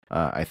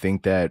 I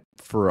think that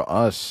for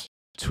us,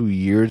 2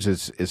 years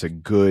is a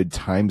good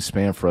time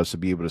span for us to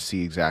be able to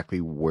see exactly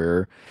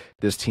where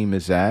this team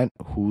is at,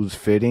 who's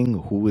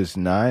fitting, who is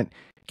not.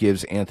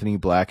 Gives Anthony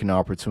Black an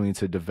opportunity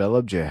to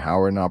develop, Jay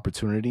Howard an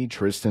opportunity,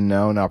 Tristan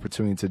now an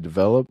opportunity to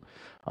develop,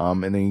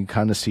 and then you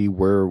kind of see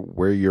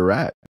where you're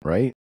at,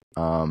 right?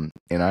 And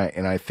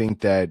I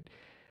think that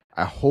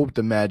I hope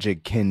the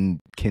Magic can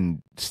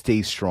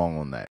stay strong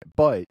on that.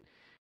 But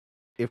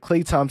if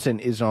Klay Thompson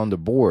is on the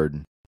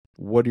board,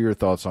 what are your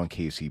thoughts on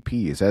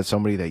KCP? Is that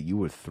somebody that you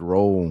would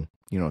throw,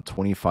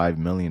 $25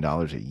 million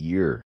a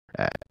year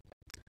at?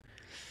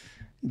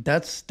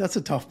 That's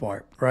a tough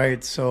part,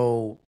 right?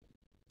 So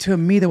to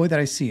me, the way that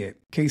I see it,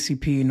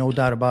 KCP, no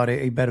doubt about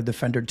it, a better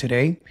defender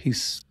today.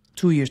 He's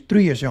 3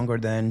 years younger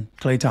than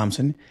Klay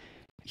Thompson.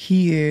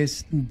 He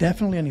is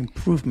definitely an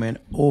improvement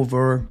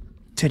over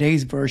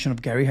today's version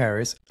of Gary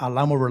Harris, a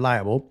lot more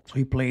reliable. So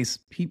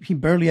he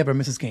barely ever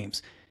misses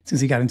games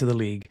since he got into the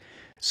league.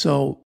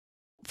 So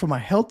from a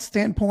health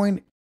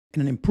standpoint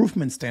and an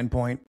improvement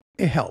standpoint,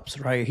 it helps,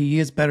 right? He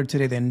is better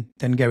today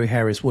than Gary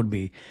Harris would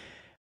be.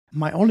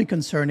 My only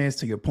concern is,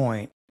 to your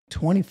point,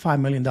 $25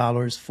 million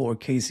for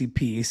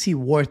KCP. Is he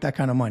worth that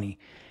kind of money?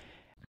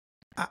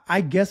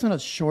 I guess on a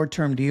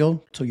short-term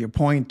deal, to your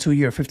point,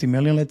 2-year, $50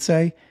 million, let's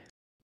say,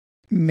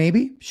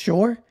 maybe,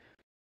 sure.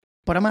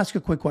 But I'm asking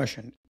a quick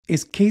question.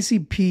 Is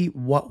KCP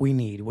what we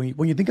need?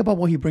 When you think about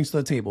what he brings to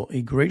the table,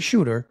 a great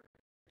shooter,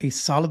 a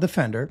solid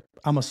defender,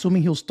 I'm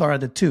assuming he'll start at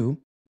the 2.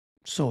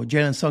 So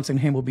Jalen Suggs and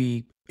him will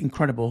be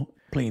incredible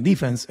playing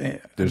defense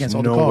against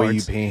all the cards. There's no way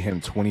you pay him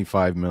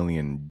 $25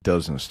 million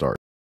doesn't start.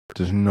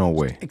 There's no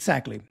way.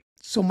 Exactly.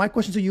 So my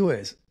question to you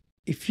is,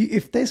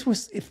 if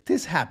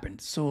this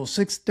happened, so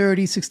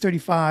 6:30,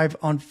 6:35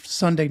 on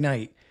Sunday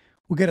night,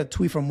 we get a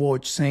tweet from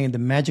Woj saying the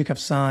Magic have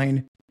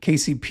signed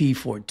KCP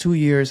for 2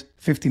 years,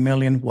 $50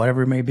 million,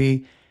 whatever it may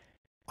be.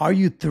 Are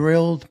you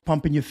thrilled,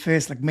 pumping your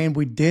fist, like, man,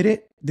 we did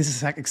it? This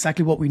is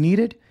exactly what we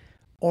needed?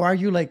 Or are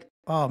you like,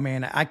 oh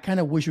man, I kind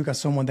of wish we got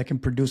someone that can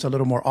produce a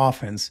little more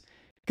offense?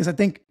 Because I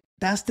think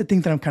that's the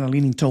thing that I'm kind of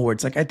leaning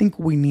towards. Like, I think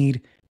we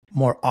need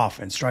more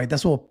offense, right?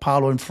 That's what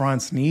Paolo and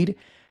Franz need.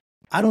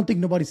 I don't think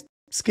nobody's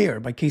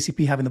scared by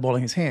KCP having the ball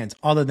in his hands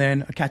other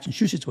than a catch and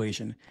shoot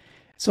situation.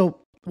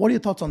 So what are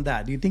your thoughts on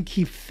that? Do you think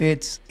he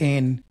fits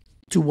in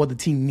to what the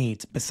team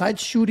needs,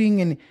 besides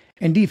shooting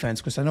and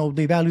defense, because I know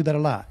they value that a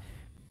lot.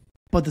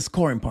 But the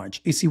scoring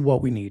punch, is he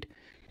what we need?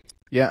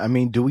 Yeah, I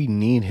mean, do we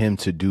need him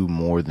to do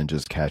more than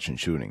just catch and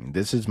shooting?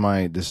 This is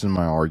my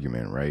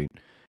argument, right?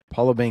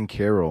 Paolo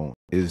Banchero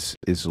is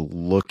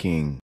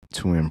looking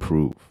to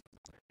improve.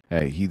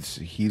 Hey,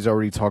 he's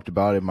already talked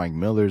about it. Mike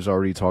Miller's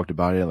already talked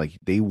about it. Like,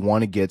 they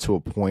want to get to a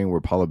point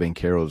where Paolo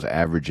Banchero is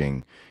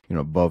averaging,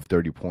 above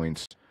 30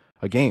 points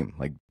a game.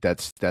 Like,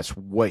 that's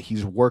what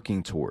he's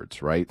working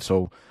towards, right?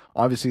 So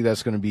obviously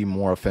that's going to be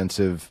more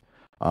offensive,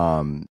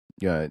 more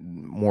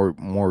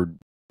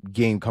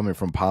game coming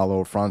from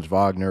Paolo. Franz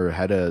Wagner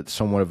had a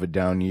somewhat of a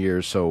down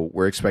year, so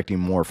we're expecting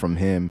more from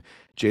him.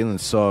 Jalen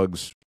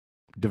Suggs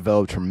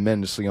developed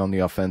tremendously on the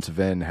offensive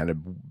end, had a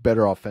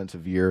better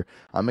offensive year.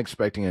 I'm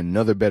expecting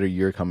another better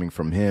year coming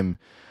from him.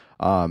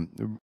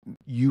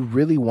 You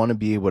really want to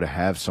be able to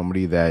have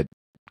somebody that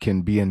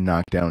can be a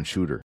knockdown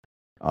shooter.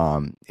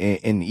 And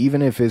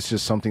even if it's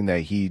just something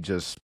that he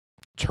just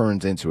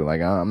turns into it,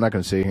 like, I'm not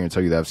going to sit here and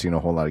tell you that I've seen a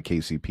whole lot of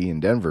KCP in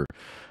Denver,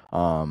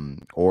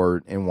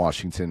 or in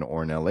Washington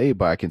or in LA,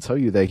 but I can tell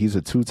you that he's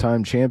a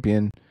 2-time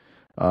champion,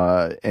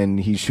 and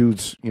he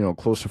shoots,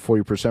 close to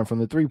 40% from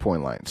the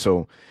 3-point line.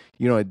 So,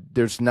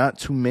 there's not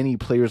too many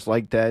players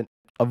like that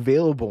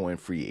available in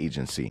free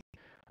agency.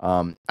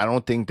 I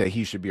don't think that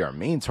he should be our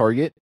main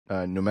target,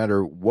 no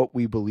matter what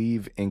we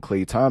believe in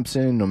Klay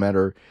Thompson, no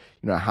matter,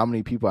 how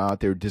many people out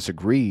there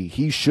disagree.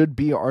 He should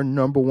be our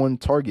number one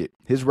target.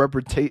 His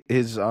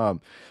reputation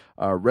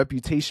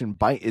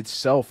by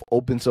itself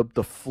opens up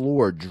the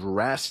floor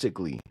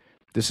drastically.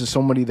 This is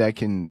somebody that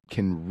can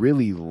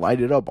really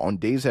light it up on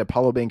days that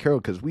Paolo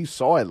Banchero, because we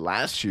saw it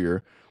last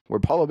year where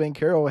Paolo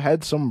Banchero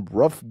had some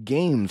rough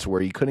games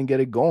where he couldn't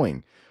get it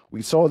going.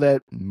 We saw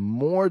that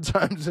more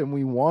times than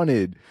we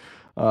wanted,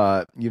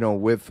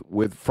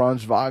 with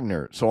Franz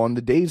Wagner. So on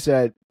the days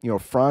that,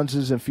 Franz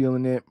isn't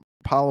feeling it,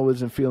 Paolo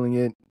isn't feeling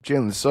it,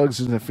 Jalen Suggs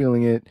isn't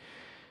feeling it,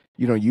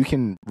 you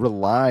can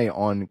rely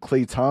on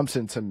Klay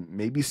Thompson to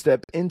maybe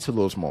step into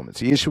those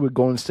moments. The issue with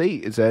Golden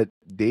State is that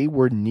they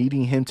were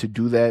needing him to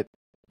do that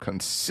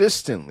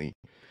consistently.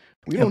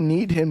 We don't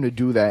need him to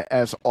do that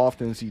as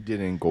often as he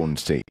did in Golden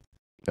State.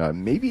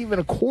 Maybe even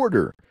a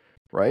quarter,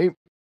 right?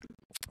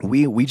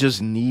 We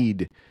just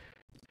need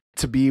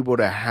to be able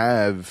to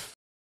have,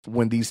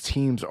 when these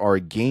teams are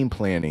game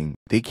planning,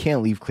 they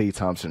can't leave Klay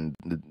Thompson.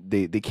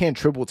 They can't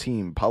triple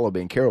team Paolo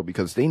Banchero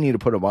because they need to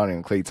put a body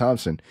on Klay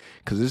Thompson,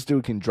 because this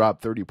dude can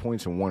drop 30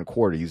 points in one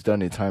quarter. He's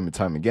done it time and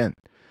time again.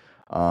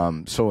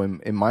 So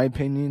in my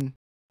opinion,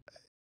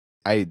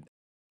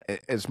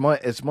 as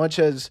much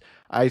as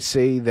I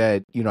say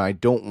that, I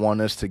don't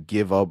want us to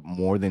give up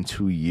more than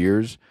 2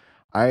 years,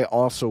 I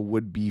also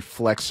would be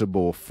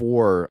flexible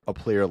for a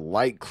player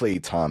like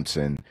Klay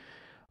Thompson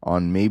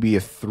on maybe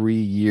a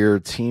 3-year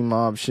team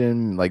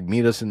option, like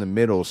meet us in the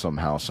middle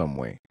somehow, some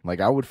way.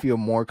 Like, I would feel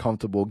more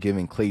comfortable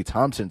giving Klay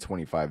Thompson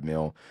 $25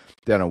 million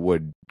than I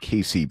would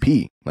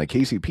KCP. Like,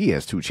 KCP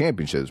has 2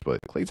 championships, but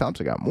Klay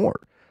Thompson got more.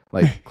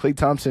 Like, Klay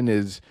Thompson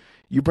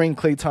you bring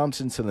Klay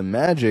Thompson to the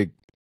Magic,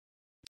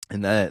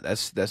 and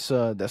that's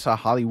a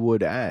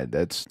Hollywood ad.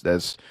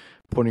 That's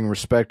putting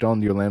respect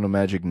on the Orlando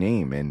Magic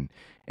name. And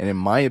in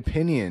my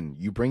opinion,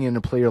 you bring in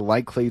a player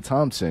like Klay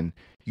Thompson,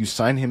 you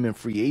sign him in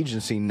free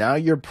agency. Now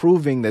you're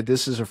proving that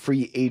this is a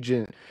free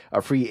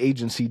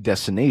agency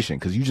destination,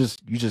 because you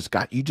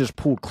just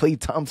pulled Klay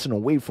Thompson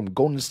away from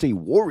Golden State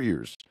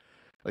Warriors.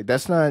 Like,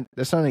 that's not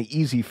an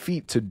easy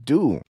feat to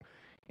do.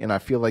 And I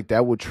feel like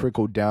that would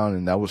trickle down,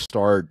 and that would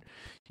start,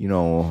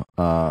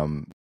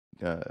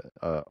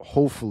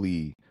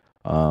 hopefully,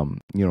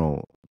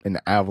 an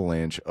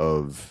avalanche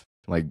of,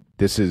 like,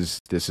 this is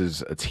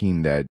a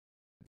team that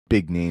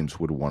big names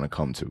would want to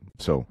come to.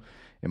 So,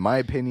 in my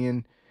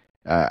opinion,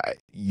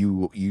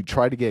 you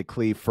try to get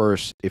Klay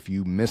first. If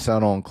you miss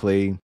out on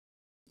Klay,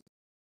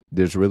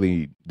 there's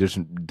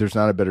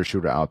not a better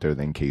shooter out there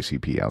than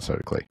KCP outside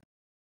of Klay.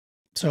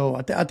 So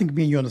I think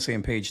me and you are on the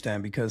same page,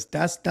 Dan, because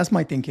that's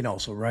my thinking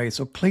also, right?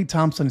 So Klay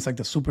Thompson is like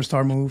the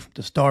superstar move,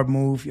 the star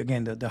move,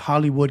 again, the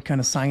Hollywood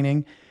kind of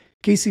signing.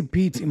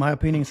 KCP, in my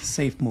opinion, is a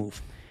safe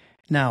move.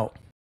 Now,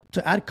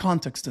 to add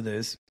context to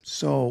this,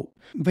 so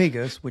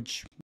Vegas,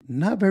 which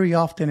not very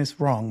often is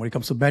wrong when it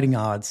comes to betting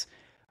odds,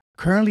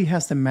 currently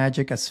has the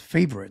Magic as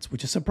favorites,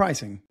 which is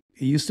surprising.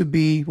 It used to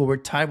be, we were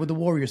tied with the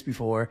Warriors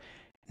before.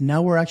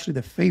 Now we're actually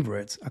the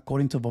favorites,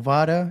 according to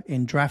Bovada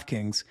in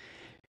DraftKings,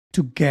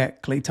 to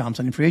get Klay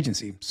Thompson in free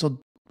agency. So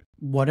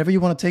whatever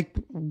you want to take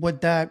with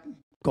that,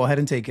 go ahead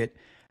and take it.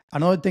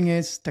 Another thing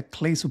is that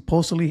Klay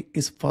supposedly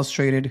is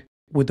frustrated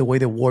with the way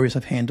the Warriors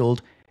have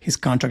handled his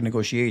contract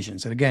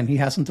negotiations. And again, he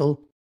has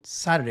until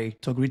Saturday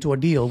to agree to a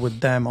deal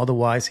with them.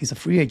 Otherwise, he's a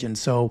free agent.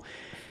 So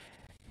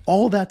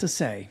all that to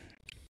say,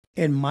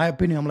 in my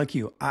opinion, I'm like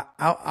you.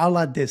 I'll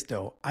add this,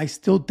 though. I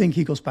still think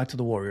he goes back to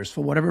the Warriors.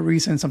 For whatever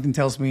reason, something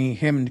tells me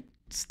him and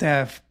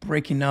Steph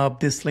breaking up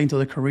this late into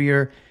their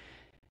career.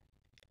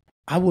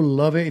 I would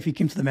love it if he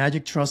came to the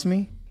Magic, trust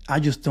me. I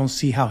just don't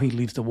see how he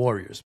leaves the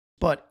Warriors.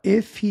 But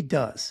if he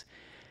does,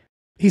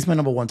 He's my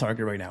number one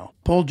target right now.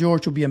 Paul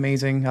George would be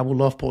amazing. I would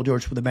love Paul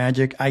George for the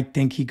Magic. I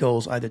think he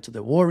goes either to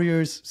the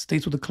Warriors,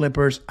 stays with the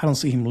Clippers. I don't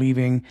see him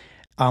leaving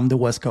the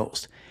West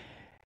Coast.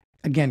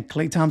 Again,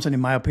 Klay Thompson, in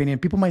my opinion,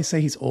 people might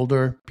say he's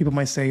older. People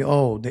might say,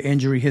 oh, the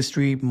injury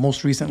history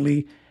most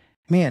recently.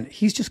 Man,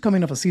 he's just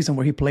coming off a season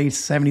where he played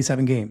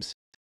 77 games.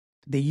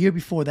 The year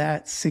before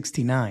that,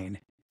 69.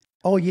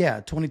 Oh, yeah,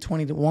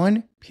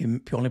 2021,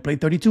 he only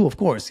played 32, of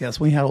course. That's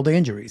when he had all the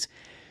injuries.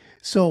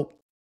 So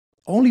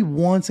only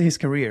once in his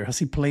career has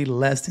he played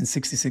less than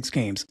 66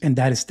 games, and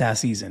that is that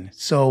season.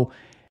 So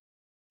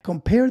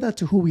compare that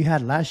to who we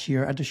had last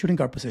year at the shooting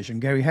guard position,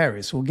 Gary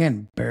Harris, who,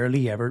 again,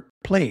 barely ever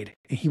played.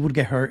 He would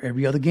get hurt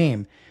every other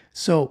game.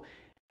 So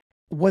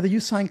whether you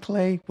sign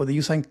Klay, whether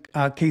you sign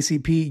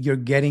KCP, you're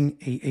getting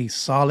a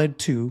solid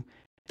two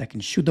that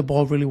can shoot the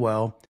ball really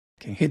well,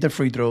 can hit the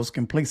free throws,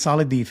 can play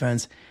solid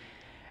defense.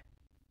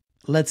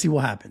 Let's see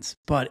what happens.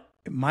 But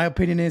my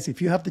opinion is,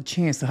 if you have the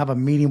chance to have a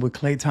meeting with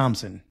Klay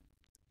Thompson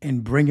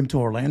and bring him to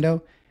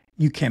Orlando,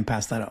 you can't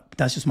pass that up.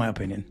 That's just my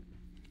opinion.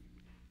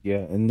 Yeah,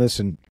 and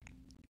listen,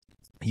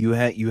 you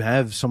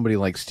have somebody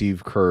like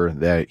Steve Kerr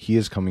that he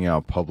is coming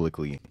out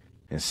publicly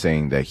and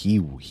saying that he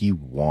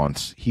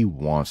wants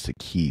to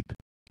keep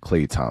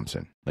Klay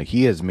Thompson. Like,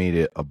 he has made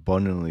it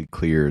abundantly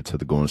clear to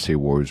the Golden State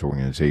Warriors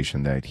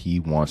organization that he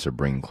wants to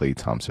bring Klay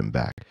Thompson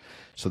back.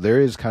 So there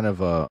is kind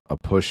of a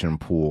push and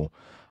pull.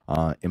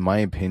 In my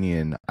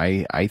opinion,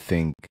 I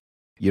think,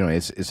 you know,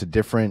 it's a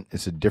different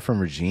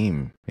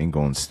regime in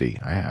Golden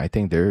State. I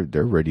think they're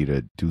ready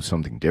to do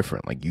something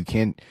different. Like, you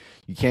can't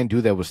do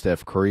that with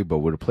Steph Curry, but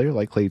with a player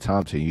like Klay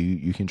Thompson,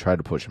 you can try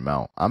to push him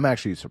out. I'm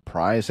actually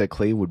surprised that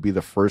Klay would be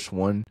the first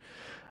one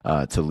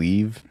to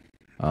leave.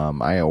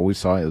 I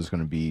always thought it was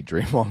going to be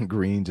Draymond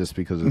Green, just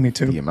because of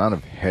the amount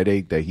of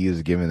headache that he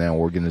has given that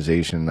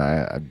organization.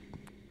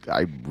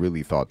 I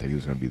really thought that he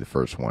was going to be the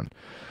first one.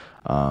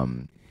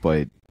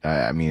 But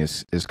I mean,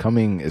 it's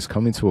coming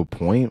to a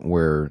point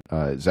where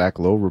Zach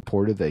Lowe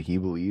reported that he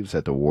believes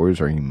that the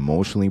Warriors are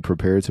emotionally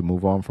prepared to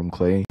move on from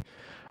Klay.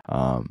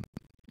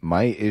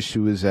 My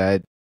issue is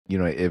that, you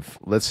know, if,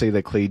 let's say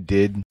that Klay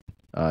did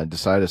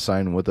decide to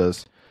sign with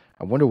us,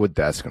 I wonder what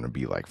that's going to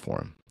be like for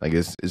him. Like,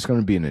 it's going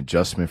to be an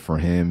adjustment for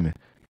him.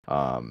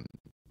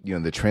 You know,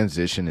 the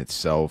transition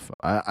itself.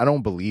 I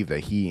don't believe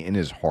that he, in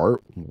his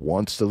heart,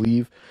 wants to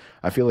leave.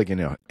 I feel like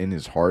in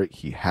his heart,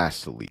 he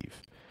has to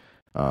leave.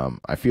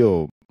 I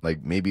feel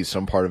like maybe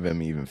some part of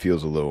him even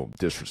feels a little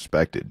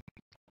disrespected.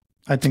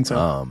 I think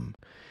so.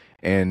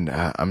 And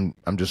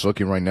I'm just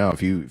looking right now.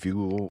 If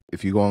you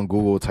go on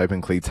Google, type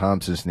in Klay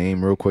Thompson's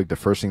name real quick, the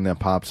first thing that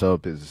pops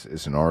up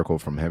is an article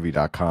from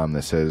Heavy.com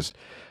that says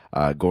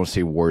Golden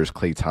State Warriors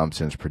Klay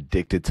Thompson is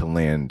predicted to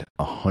land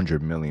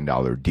 $100 million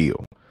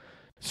deal.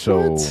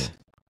 So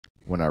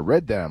when I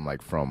read that, I'm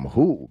like, from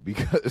who?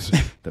 Because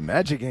the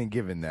Magic ain't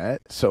giving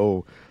that.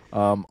 So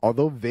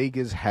although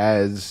Vegas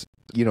has,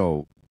 you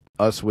know,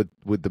 us with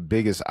the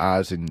biggest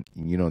odds, and,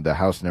 you know, the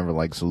house never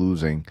likes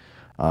losing,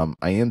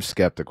 I am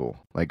skeptical.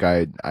 Like,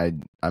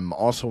 I'm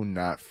also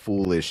not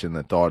foolish in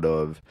the thought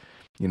of,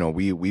 you know,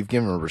 we've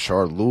given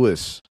Rashard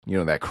Lewis, you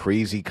know, that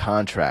crazy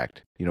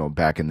contract, you know,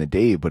 back in the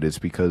day, but it's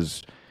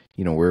because,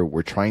 you know,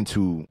 we're trying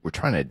to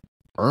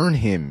earn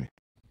him.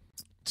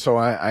 So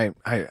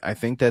I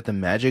think that the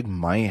Magic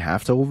might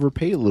have to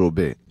overpay a little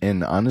bit.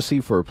 And honestly,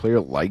 for a player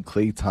like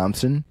Klay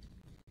Thompson,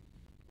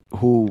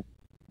 who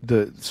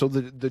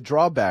the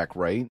drawback,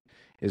 right,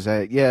 is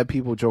that, yeah,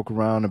 people joke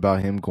around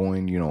about him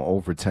going, you know,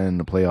 over 10 in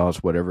the playoffs,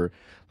 whatever.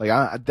 Like,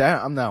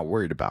 I'm not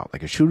worried about.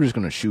 Like, a shooter's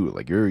gonna shoot.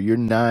 Like, you're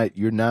not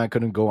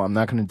gonna go. I'm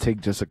not gonna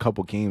take just a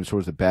couple games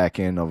towards the back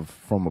end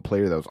from a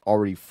player that was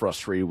already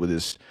frustrated with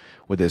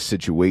this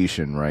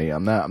situation, right?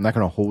 I'm not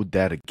gonna hold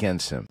that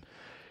against him.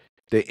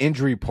 The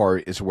injury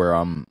part is where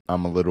I'm a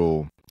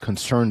little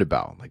concerned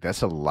about. Like,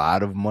 that's a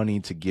lot of money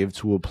to give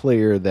to a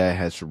player that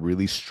has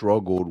really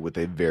struggled with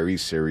a very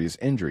serious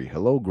injury.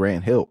 Hello,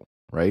 Grant Hill,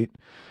 right?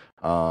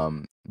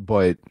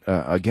 But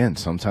again,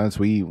 sometimes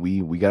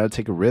we got to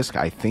take a risk.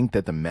 I think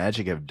that the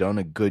Magic have done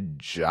a good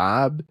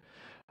job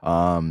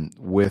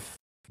with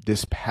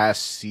this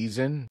past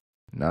season.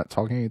 Not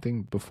talking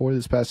anything before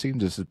this past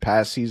season, just this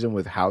past season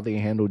with how they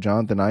handled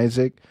Jonathan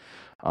Isaac.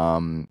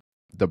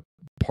 The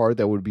part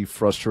that would be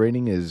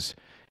frustrating is,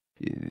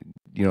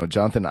 you know,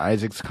 Jonathan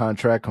Isaac's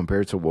contract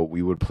compared to what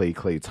we would play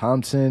Klay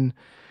Thompson.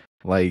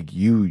 Like,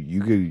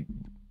 you could,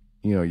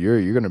 you know,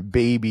 you're gonna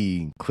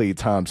baby Klay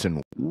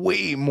Thompson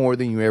way more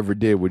than you ever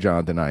did with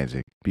Jonathan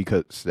Isaac,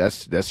 because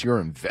that's your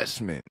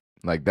investment.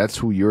 Like, that's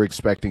who you're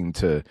expecting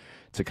to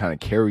kind of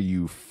carry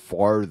you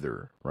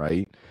farther,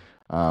 right?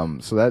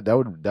 So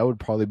that would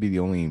probably be the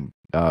only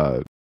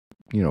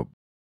you know,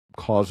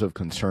 cause of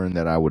concern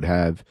that I would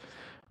have.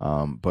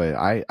 But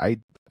I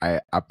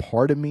a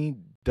part of me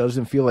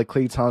doesn't feel like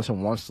Klay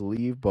Thompson wants to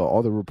leave, but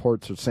all the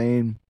reports are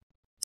saying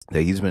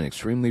that he's been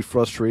extremely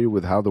frustrated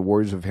with how the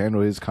Warriors have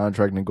handled his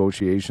contract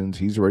negotiations.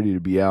 He's ready to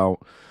be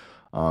out.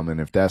 And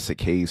if that's the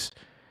case,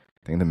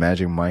 I think the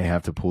Magic might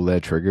have to pull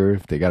that trigger.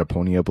 If they got to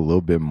pony up a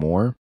little bit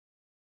more,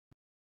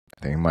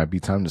 I think it might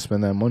be time to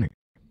spend that money.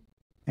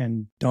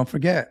 And don't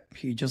forget,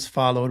 he just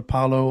followed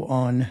Paulo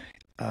on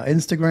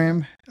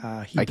Instagram.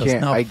 He does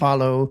not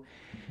follow.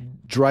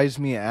 Drives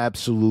me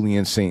absolutely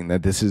insane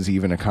that this is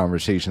even a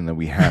conversation that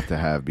we have to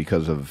have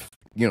because of,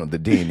 the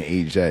day and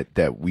age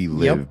that we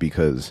live,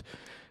 because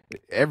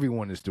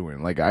everyone is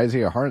doing, like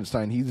Isaiah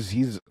Hartenstein,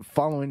 he's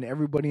following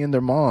everybody and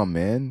their mom,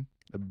 man.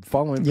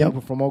 Following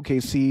people from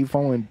OKC,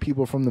 following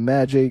people from the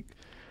Magic.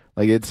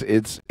 Like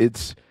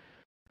it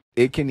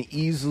can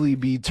easily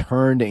be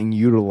turned and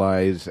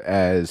utilized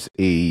as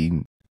a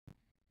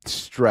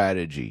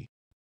strategy,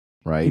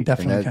 right? It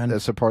definitely can.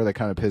 That's the part that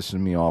kind of pisses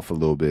me off a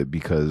little bit,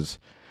 because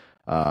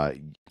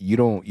you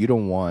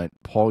don't want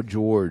Paul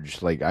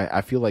George. Like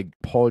I feel like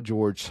Paul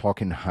George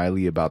talking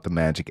highly about the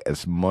Magic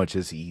as much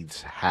as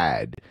he's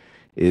had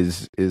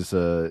is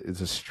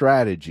a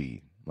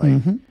strategy.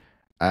 Like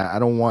I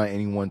don't want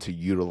anyone to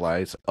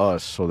utilize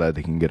us so that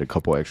they can get a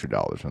couple extra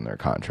dollars on their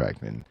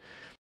contract and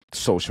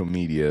social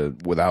media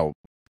without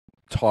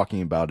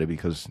talking about it,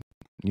 because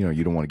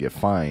you don't want to get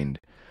fined.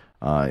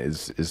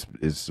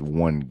 Is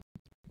one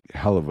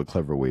hell of a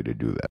clever way to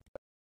do that.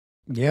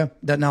 Yeah,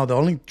 that now the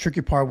only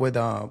tricky part with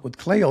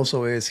Klay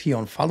also is he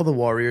unfollowed the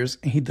Warriors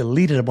and he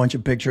deleted a bunch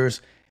of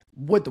pictures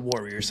with the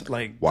Warriors,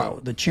 like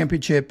the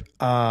championship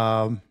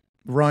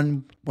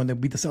run when they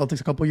beat the Celtics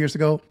a couple of years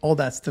ago. All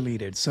that's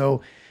deleted.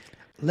 So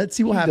let's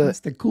see what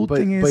happens. The cool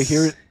thing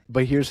is,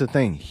 but here's the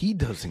thing: he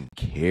doesn't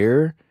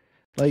care.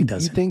 Like you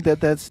think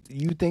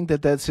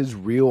that's his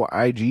real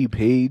IG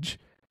page?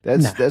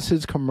 That's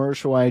his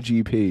commercial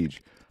IG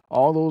page.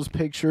 All those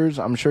pictures,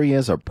 I'm sure he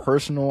has a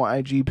personal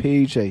IG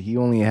page that he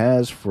only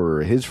has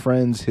for his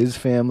friends, his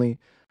family.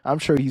 I'm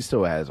sure he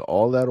still has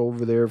all that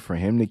over there for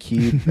him to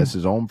keep. That's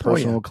his own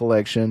personal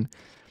collection.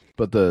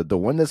 But the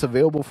one that's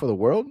available for the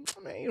world,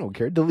 man, you don't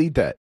care. Delete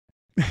that.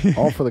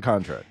 All for the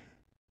contract.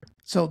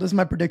 So this is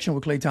my prediction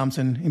with Klay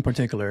Thompson in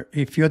particular.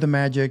 If you're the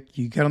Magic,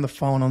 you get on the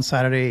phone on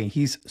Saturday and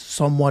he's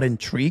somewhat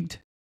intrigued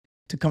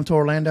to come to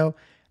Orlando,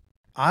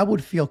 I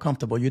would feel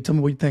comfortable. You tell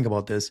me what you think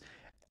about this.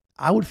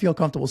 I would feel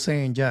comfortable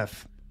saying,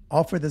 Jeff,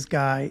 offer this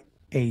guy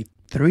a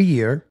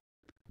 3-year,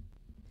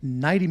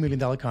 $90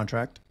 million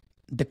contract,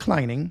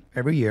 declining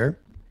every year,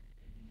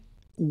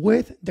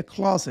 with the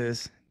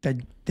clauses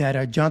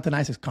that Jonathan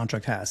Isaac's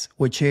contract has,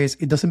 which is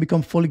it doesn't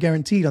become fully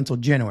guaranteed until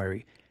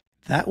January.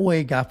 That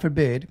way, God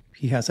forbid,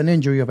 he has an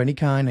injury of any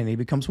kind and it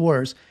becomes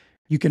worse,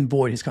 you can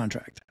void his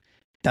contract.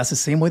 That's the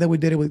same way that we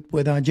did it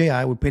with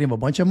J.I. We paid him a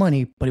bunch of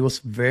money, but it was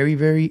very,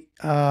 very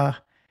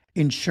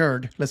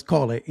insured, let's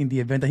call it, in the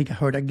event that he got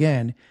hurt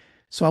again.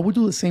 So I would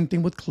do the same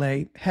thing with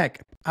Klay.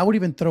 Heck, I would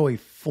even throw a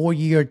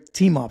 4-year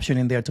team option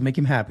in there to make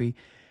him happy.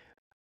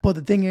 But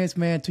the thing is,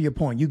 man, to your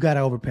point, you got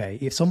to overpay.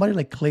 If somebody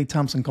like Klay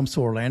Thompson comes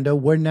to Orlando,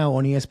 we're now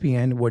on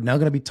ESPN. We're now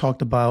going to be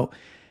talked about.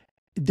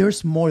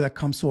 There's more that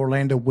comes to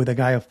Orlando with a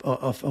guy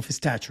of his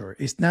stature.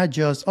 It's not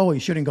just, a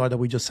shooting guard that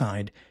we just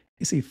signed.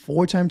 It's a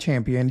 4-time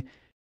champion,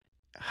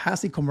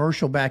 has a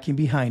commercial backing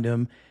behind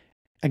him.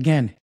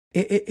 Again,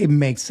 it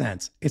makes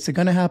sense. Is it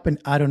going to happen?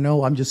 I don't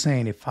know. I'm just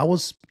saying, if I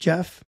was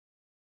Jeff,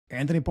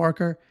 Anthony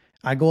Parker,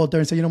 I go out there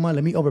and say,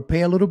 let me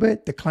overpay a little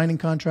bit, declining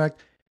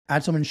contract,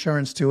 add some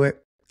insurance to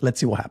it.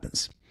 Let's see what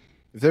happens.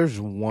 If there's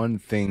one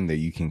thing that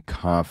you can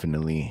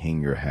confidently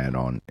hang your hat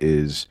on,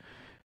 is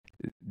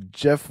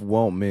Jeff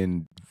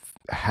Weltman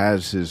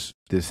has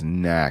this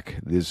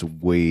knack, this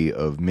way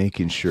of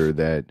making sure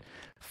that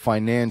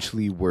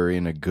financially we're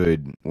in a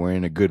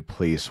good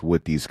place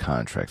with these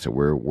contracts, that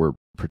we're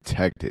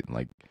protected.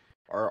 Like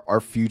our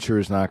future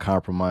is not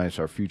compromised,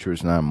 our future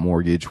is not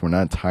mortgaged, we're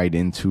not tied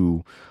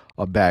into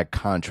a bad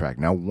contract.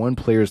 Now, one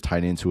player is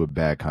tied into a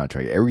bad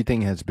contract.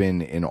 Everything has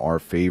been in our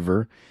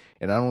favor,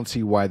 and I don't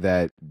see why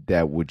that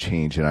would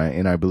change.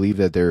 And I believe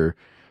that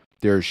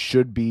there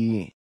should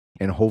be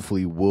and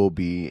hopefully will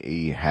be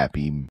a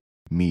happy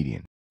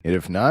median. And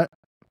if not,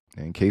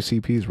 then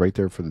KCP is right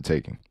there for the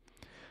taking.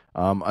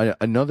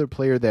 Another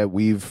player that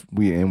we've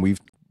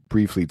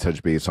briefly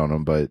touched base on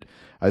him, but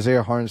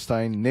Isaiah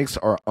Hartenstein, Knicks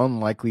are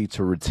unlikely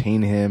to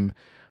retain him.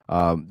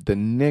 The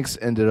Knicks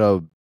ended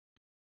up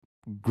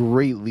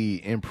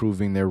greatly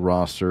improving their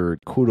roster.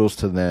 Kudos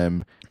to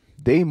them.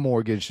 They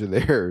mortgaged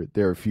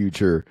their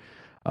future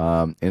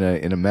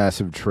in a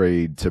massive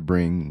trade to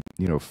bring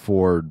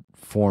 4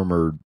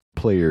 former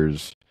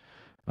players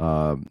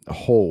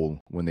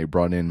whole when they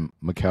brought in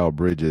Mikal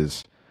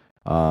Bridges.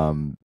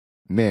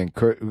 Man,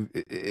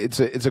 it's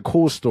a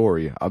cool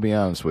story. I'll be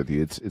honest with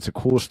you. It's a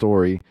cool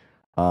story.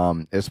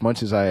 As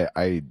much as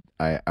I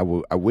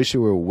wish it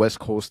were a West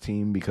Coast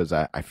team, because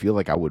I feel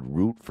like I would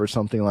root for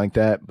something like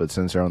that. But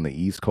since they're on the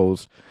East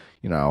Coast,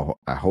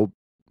 I hope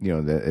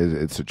that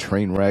it's a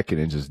train wreck and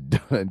it just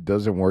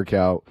doesn't work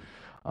out.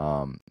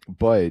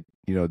 But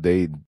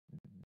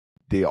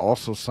they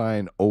also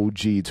signed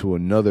OG to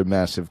another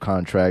massive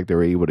contract. They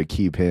were able to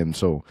keep him,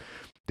 so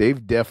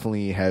they've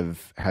definitely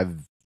have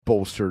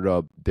bolstered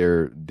up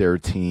their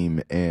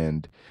team,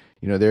 and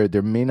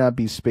there may not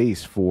be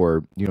space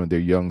for their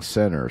young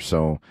center.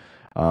 So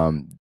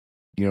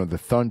the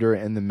Thunder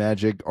and the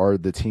Magic are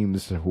the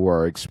teams who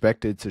are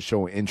expected to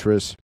show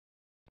interest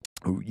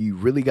you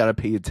really got to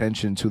pay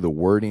attention to the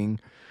wording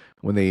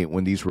when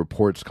these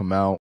reports come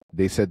out.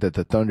 They said that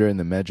the Thunder and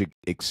the Magic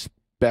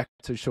expect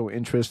to show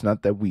interest.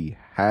 Not that we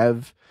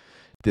have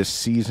this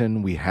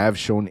season. We have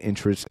shown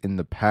interest in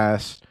the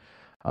past.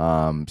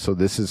 So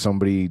this is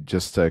somebody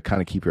just to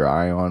kind of keep your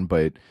eye on.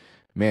 But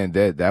man,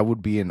 that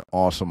would be an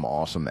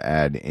awesome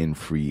ad in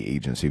free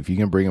agency. If you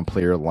can bring a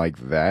player like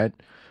that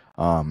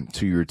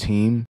to your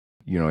team,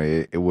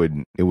 it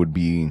would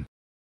be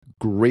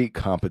great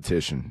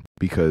competition,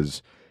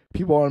 because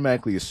people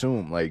automatically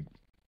assume, like,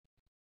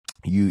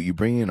 you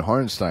bring in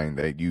Hartenstein,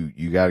 that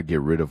you got to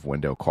get rid of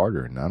Wendell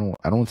Carter, and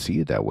I don't see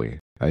it that way.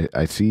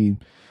 I see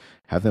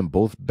have them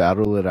both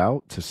battle it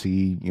out to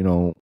see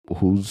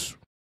who's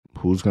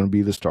going to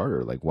be the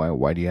starter. Like,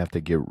 why do you have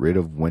to get rid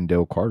of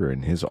Wendell Carter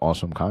and his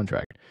awesome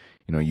contract?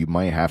 You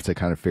might have to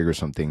kind of figure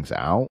some things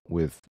out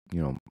with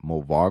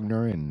Mo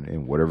Wagner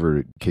and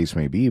whatever the case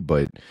may be,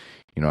 but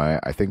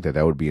I think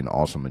that would be an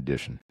awesome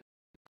addition.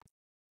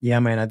 Yeah,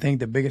 man, I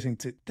think the biggest thing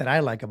that I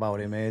like about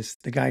him is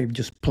the guy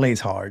just plays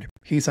hard.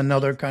 He's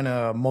another kind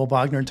of Mo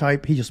Wagner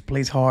type. He just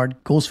plays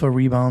hard, goes for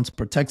rebounds,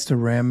 protects the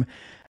rim.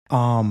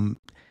 A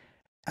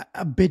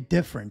bit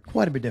different,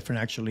 quite a bit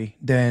different, actually,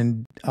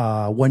 than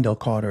Wendell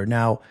Carter.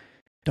 Now,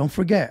 don't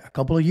forget, a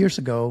couple of years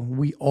ago,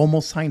 we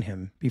almost signed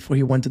him before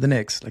he went to the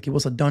Knicks. Like, it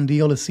was a done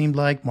deal, it seemed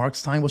like.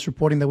 Hartstein was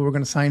reporting that we were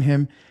going to sign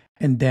him,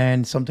 and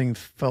then something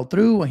fell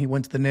through, and he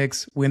went to the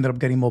Knicks. We ended up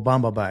getting Mo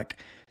Bamba back.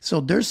 So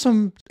there's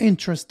some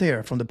interest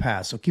there from the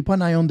past. So keep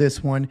an eye on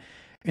this one.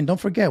 And don't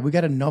forget, we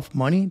got enough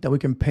money that we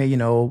can pay,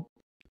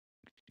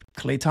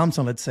 Klay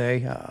Thompson, let's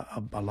say,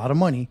 a lot of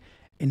money,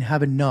 and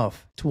have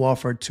enough to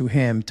offer to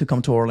him to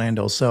come to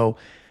Orlando. So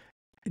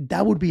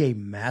that would be a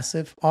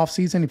massive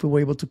offseason if we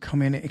were able to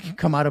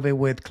come out of it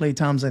with Klay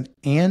Thompson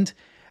and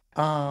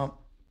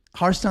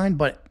Hartstein.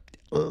 But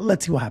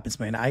let's see what happens,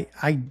 man.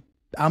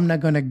 I'm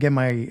not gonna get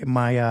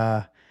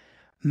my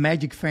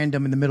Magic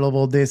fandom in the middle of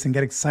all this and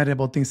get excited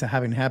about things that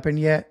haven't happened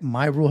yet.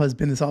 My rule has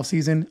been this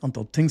offseason,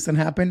 until things don't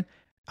happen,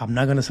 I'm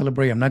not gonna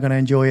celebrate. I'm not gonna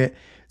enjoy it.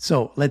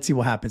 So let's see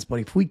what happens. But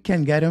if we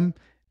can get him,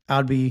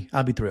 I'll be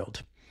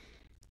thrilled.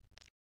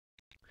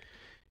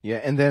 Yeah,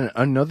 and then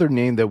another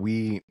name that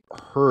we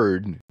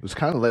heard was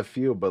kind of left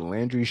field, but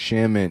Landry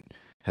Shamet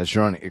has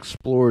drawn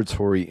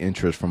exploratory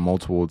interest from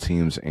multiple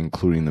teams,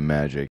 including the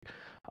Magic.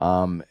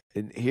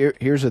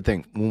 Here's the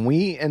thing. When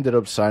we ended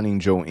up signing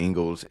Joe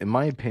Ingles, in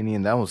my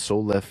opinion, that was so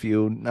left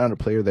field. Not a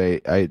player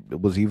that I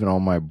was even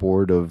on my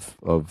board of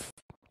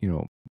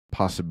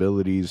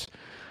possibilities.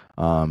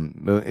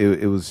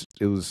 It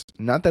was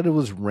not that it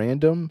was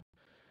random,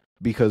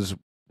 because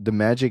the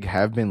Magic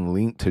have been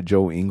linked to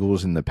Joe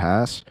Ingles in the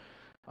past,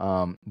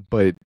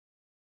 but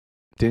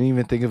didn't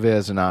even think of it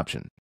as an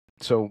option.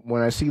 So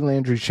when I see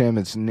Landry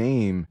Shamet's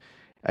name,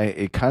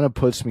 it kind of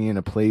puts me in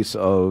a place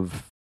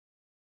of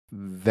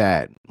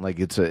that, like,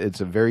 it's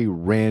a very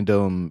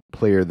random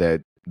player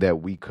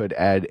that we could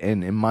add,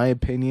 and in my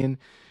opinion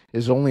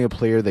is only a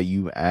player that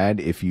you add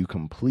if you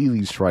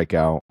completely strike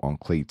out on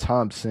Klay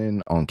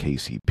Thompson, on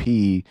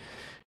KCP.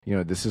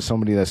 This is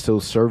somebody that's still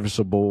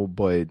serviceable,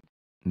 but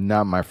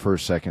not my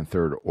first, second,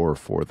 third, or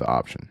fourth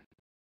option.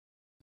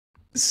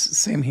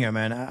 Same here,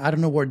 man. I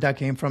don't know where that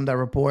came from, that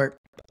report.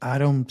 I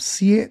don't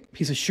see it.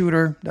 He's a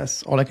shooter.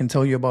 That's all I can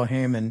tell you about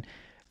him. And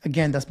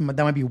again, that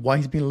might be why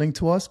he's being linked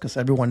to us, because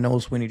everyone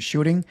knows we need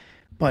shooting.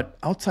 But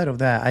outside of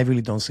that, I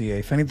really don't see it.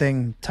 If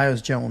anything,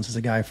 Tyus Jones is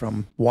a guy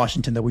from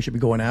Washington that we should be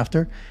going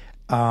after.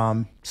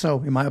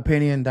 So in my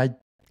opinion, that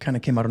kind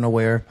of came out of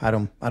nowhere. I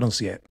don't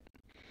see it.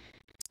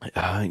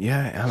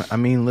 Yeah, I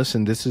mean,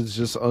 listen, this is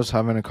just us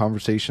having a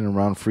conversation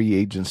around free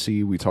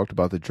agency. We talked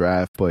about the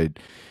draft, but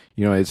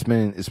it's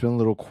been a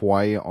little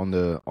quiet on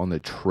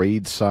the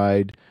trade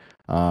side.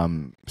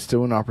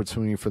 Still an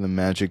opportunity for the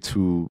Magic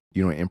to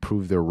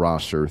improve their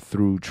roster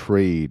through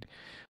trade.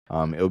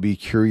 It'll be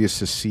curious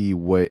to see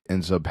what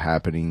ends up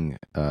happening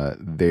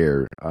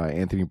there.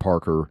 Anthony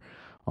Parker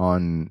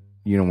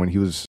when he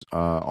was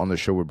on the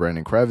show with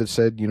Brandon Kravitz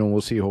said,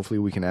 we'll see. Hopefully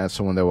we can add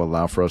someone that will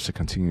allow for us to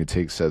continue to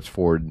take steps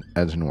forward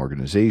as an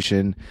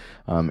organization.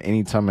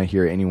 Anytime I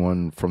hear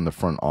anyone from the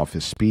front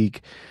office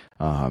speak,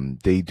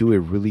 they do a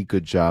really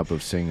good job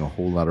of saying a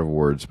whole lot of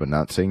words but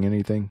not saying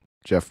anything.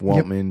 Jeff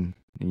Weltman,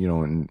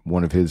 in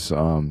one of his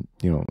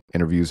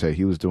interviews that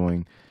he was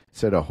doing,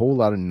 said a whole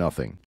lot of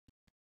nothing.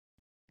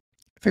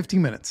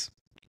 15 minutes.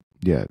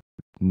 Yeah,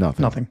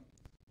 nothing.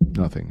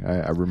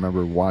 I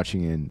remember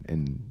watching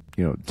and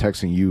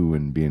texting you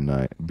and being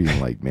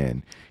like,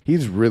 man,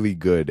 he's really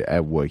good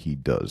at what he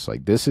does.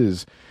 Like, this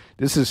is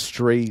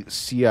straight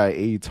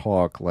CIA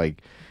talk.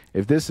 Like,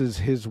 if this is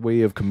his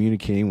way of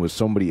communicating with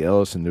somebody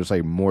else and there's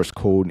like Morse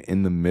code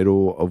in the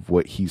middle of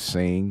what he's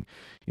saying,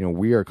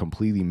 we are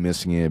completely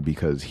missing it,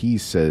 because he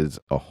says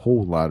a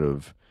whole lot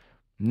of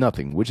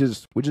nothing, which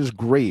is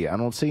great. I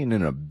don't say it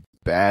in a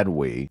bad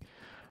way.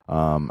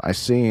 I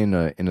say in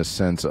a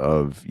sense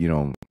of,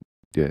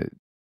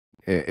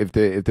 if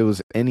there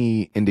was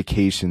any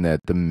indication that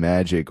the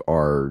Magic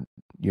are,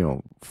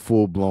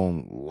 full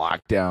blown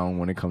lockdown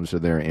when it comes to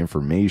their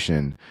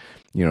information,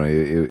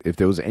 if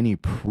there was any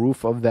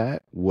proof of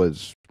that,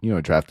 was,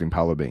 drafting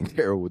Paolo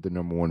Banchero with the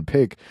number 1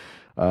 pick,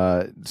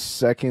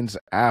 seconds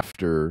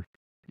after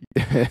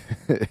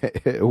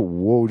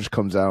Woj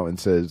comes out and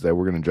says that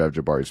we're going to draft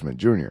Jabari Smith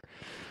Jr.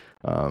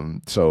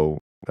 So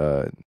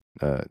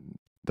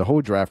the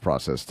whole draft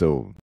process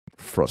still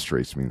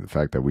frustrates me. The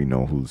fact that we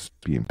know who's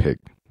being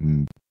picked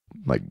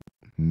like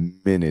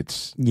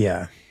minutes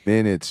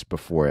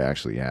before it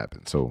actually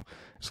happened. So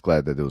it's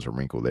glad that there was a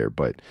wrinkle there,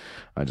 but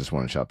I just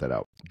want to shout that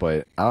out.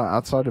 But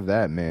outside of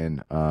that,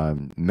 man,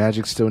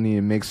 Magic still need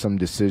to make some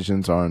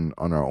decisions on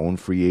our own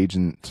free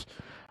agents.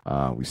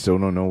 We still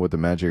don't know what the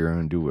Magic are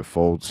going to do with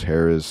Fultz,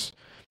 Harris,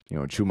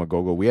 Chuma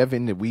Gogo. We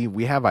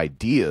have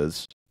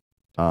ideas,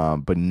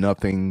 but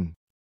nothing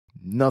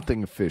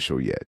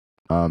official yet.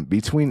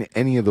 Between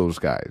any of those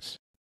guys,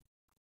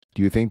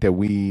 do you think that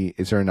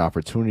is there an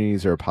opportunity,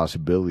 is there a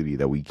possibility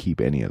that we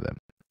keep any of them?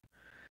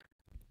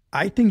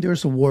 I think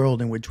there's a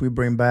world in which we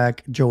bring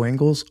back Joe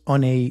Ingles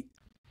on a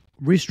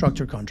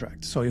restructured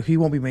contract. So he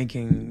won't be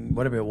making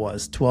whatever it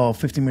was, $12,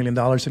 $15 million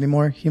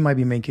anymore. He might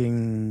be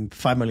making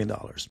 $5 million.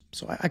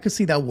 So I could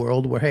see that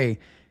world where, hey,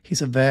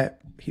 he's a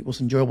vet. He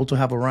was enjoyable to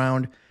have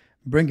around.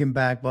 Bring him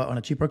back, but on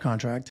a cheaper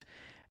contract.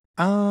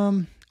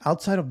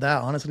 Outside of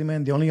that, honestly,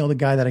 man, the only other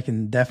guy that I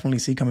can definitely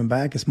see coming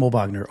back is Mo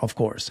Wagner, of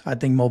course. I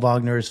think Mo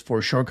Wagner is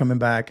for sure coming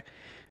back.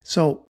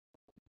 So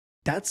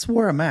that's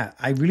where I'm at.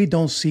 I really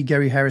don't see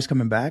Gary Harris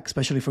coming back,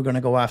 especially if we're going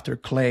to go after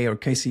Klay or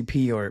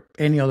KCP or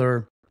any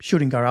other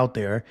shooting guard out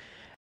there.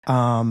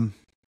 Chuma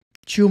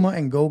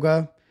and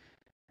Goga,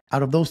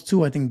 out of those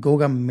two, I think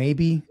Goga may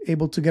be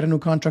able to get a new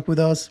contract with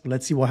us.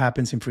 Let's see what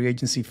happens in free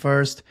agency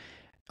first.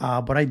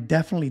 But I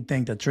definitely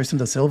think that Tristan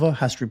da Silva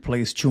has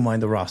replaced Chuma in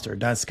the roster.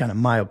 That's kind of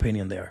my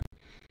opinion there.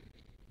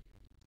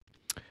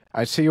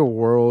 I see a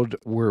world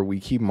where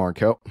we keep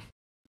Markelle.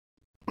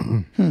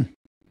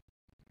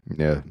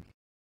 Yeah.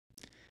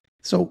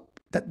 So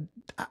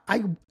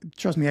I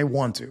trust me, I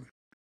want to.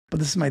 But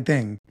this is my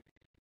thing.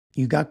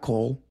 You got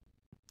Cole.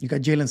 You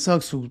got Jalen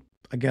Suggs, who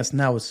I guess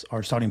now is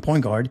our starting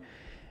point guard.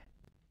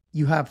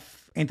 You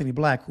have Anthony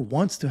Black, who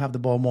wants to have the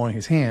ball more in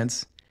his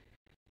hands.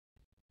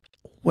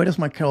 Where does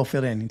Markelle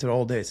fit into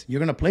all this? You're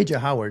going to play Jay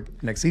Howard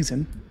next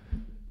season.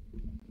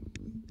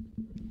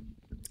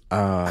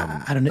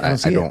 I don't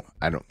know.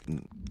 I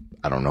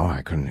don't know.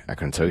 I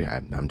couldn't tell you.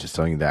 I'm just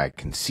telling you that I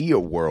can see a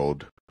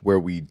world where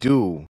we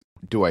do.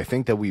 Do I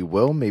think that we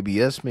will? Maybe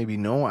yes, maybe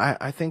no.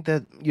 I think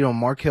that,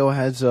 Markelle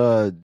has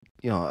a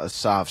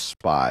soft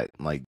spot,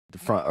 like the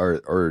front,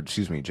 or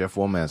excuse me, Jeff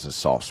Woolman has a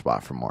soft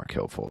spot for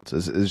Markelle Fultz.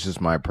 It's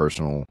just my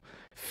personal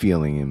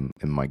feeling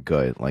in my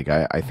gut. Like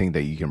I think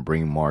that you can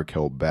bring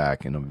Markelle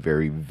back in a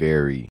very,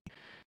 very,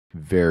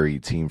 very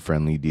team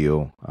friendly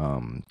deal,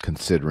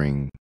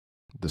 considering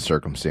the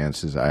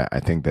circumstances. I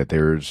think that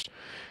there's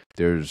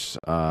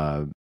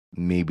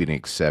maybe an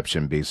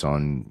exception based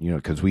on,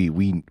 because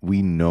we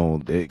know,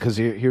 because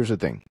here's the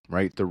thing,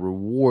 right? The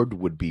reward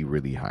would be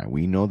really high.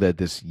 We know that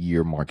this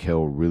year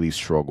Markelle really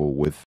struggled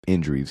with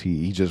injuries.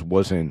 He just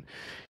wasn't,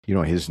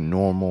 his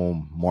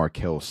normal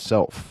Markelle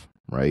self,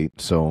 right?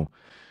 So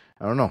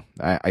I don't know.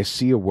 I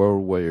see a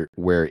world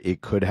where it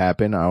could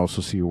happen. I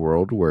also see a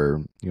world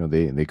where,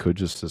 they could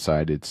just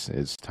decide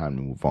it's time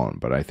to move on.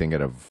 But I think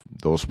out of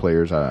those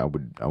players, I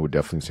would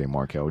definitely say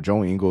Markelle.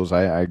 Joe Ingles,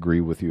 I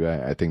agree with you.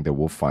 I think that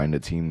we'll find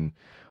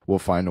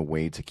a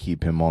way to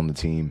keep him on the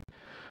team.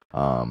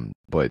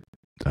 But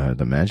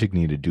the Magic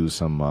need to do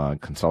some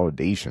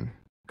consolidation,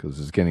 because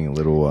it's getting a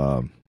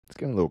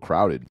little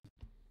crowded.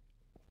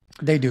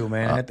 They do,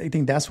 man. I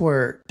think that's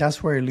where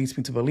it leads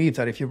me to believe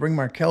that if you bring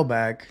Markelle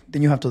back,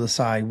 then you have to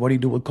decide, what do you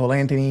do with Cole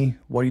Anthony?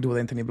 What do you do with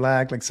Anthony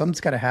Black? Like,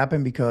 something's got to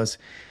happen, because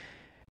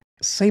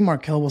say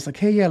Markelle was like,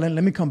 hey, yeah,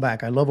 let me come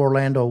back. I love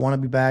Orlando. I want to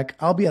be back.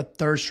 I'll be a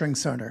third string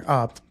center,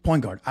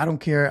 point guard. I don't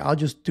care. I'll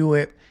just do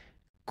it.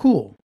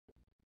 Cool.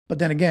 But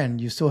then again,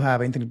 you still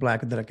have Anthony Black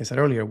that, like I said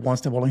earlier,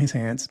 wants the ball in his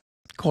hands.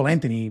 Cole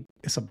Anthony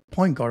is a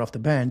point guard off the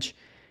bench.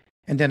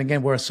 And then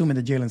again, we're assuming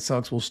that Jalen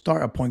Suggs will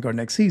start a point guard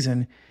next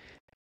season.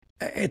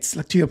 It's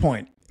like, to your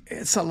point,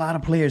 it's a lot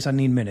of players that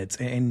need minutes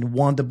and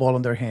want the ball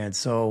in their hands.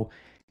 So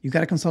you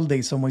got to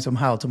consolidate some way,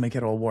 somehow, to make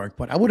it all work.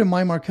 But I wouldn't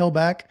mind Markelle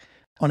back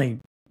on a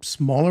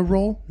smaller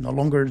role, no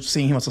longer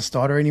seeing him as a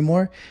starter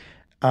anymore.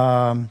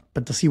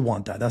 But does he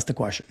want that? That's the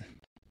question.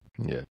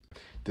 Yeah.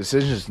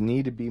 Decisions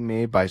need to be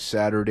made by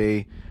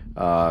Saturday.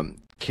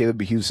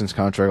 Caleb Houston's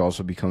contract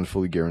also becomes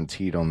fully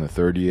guaranteed on the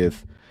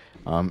 30th.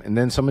 And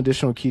then some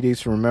additional key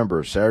dates to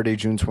remember. Saturday,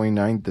 June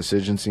 29th,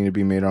 decisions need to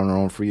be made on our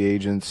own free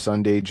agents.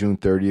 Sunday, June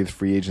 30th,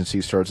 free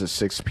agency starts at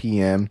 6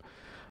 p.m.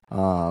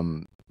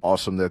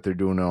 Awesome that they're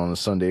doing it on a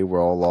Sunday.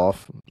 We're all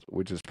off,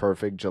 which is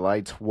perfect.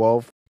 July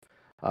 12th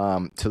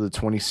to the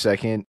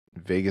 22nd,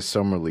 Vegas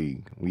Summer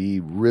League. We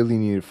really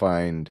need to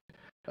find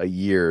a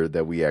year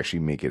that we actually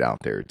make it out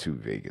there to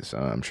Vegas.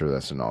 I'm sure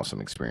that's an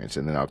awesome experience.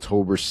 And then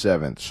October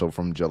 7th. So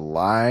from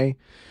July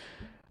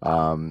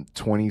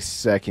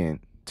 22nd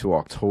to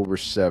October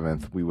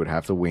 7th, we would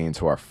have to wait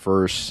until our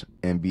first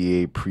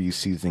NBA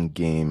preseason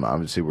game.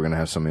 Obviously, we're going to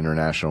have some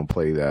international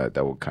play that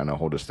will kind of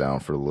hold us down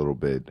for a little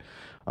bit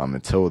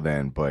until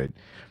then. But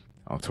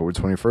October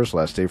 21st,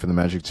 last day for the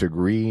Magic to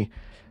agree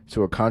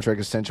to a contract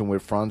extension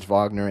with Franz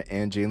Wagner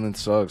and Jalen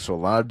Suggs. So a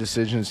lot of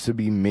decisions to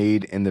be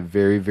made in the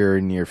very,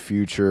 very near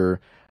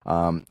future.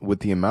 With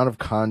the amount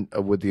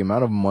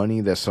of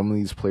money that some of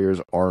these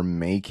players are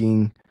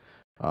making,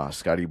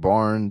 Scotty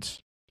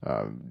Barnes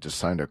just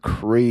signed a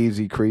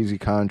crazy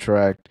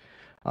contract.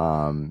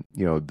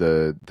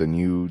 The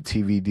new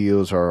TV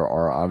deals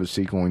are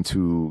obviously going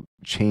to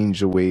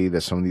change the way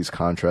that some of these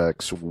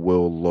contracts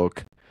will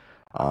look.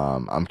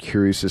 I'm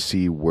curious to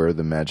see where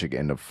the Magic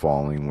end up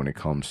falling when it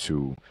comes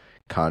to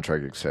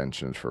contract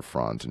extensions for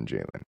Franz and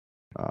Jalen,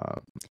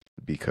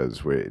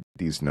 because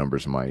these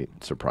numbers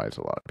might surprise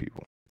a lot of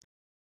people.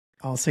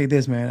 I'll say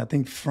this, man. I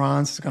think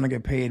Franz is going to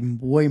get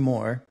paid way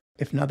more,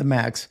 if not the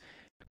max,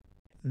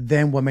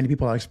 than what many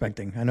people are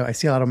expecting. I know I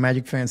see a lot of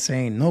Magic fans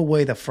saying, no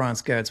way that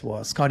Franz gets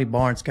what Scotty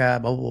Barnes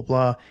got, blah, blah,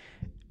 blah.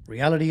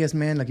 Reality is,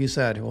 man, like you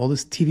said, all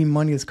this TV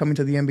money that's coming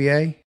to the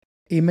NBA,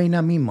 it may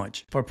not mean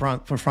much for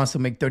Franz to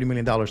make $30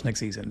 million next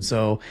season.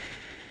 So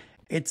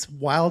it's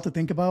wild to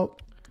think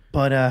about,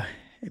 but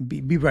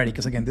be ready,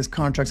 because, again, these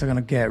contracts are going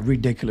to get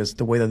ridiculous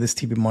the way that this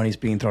TV money is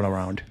being thrown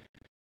around.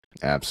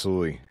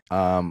 Absolutely.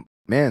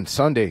 Man,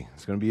 Sunday,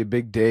 it's going to be a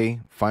big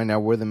day. Find out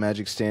where the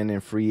Magic stand in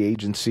free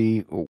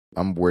agency.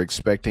 We're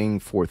expecting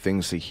for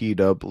things to heat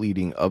up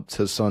leading up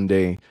to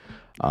Sunday,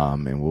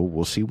 and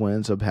we'll see what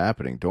ends up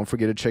happening. Don't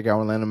forget to check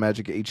out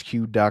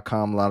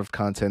OrlandoMagicHQ.com. A lot of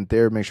content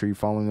there. Make sure you're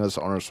following us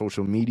on our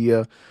social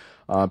media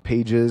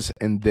pages,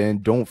 and then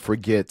don't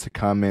forget to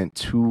comment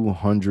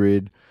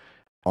 200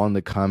 on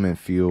the comment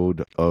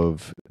field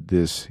of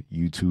this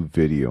YouTube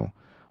video.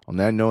 On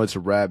that note, it's a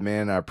wrap,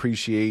 man. I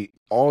appreciate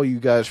all you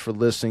guys for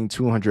listening.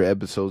 200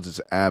 episodes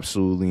is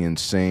absolutely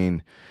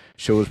insane.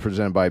 Show is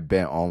presented by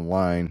Bet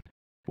Online.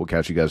 We'll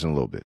catch you guys in a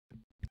little bit.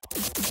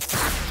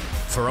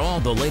 For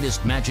all the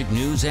latest Magic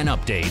news and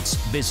updates,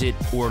 visit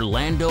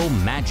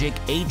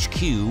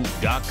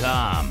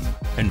OrlandoMagicHQ.com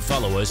and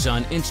follow us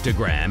on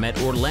Instagram at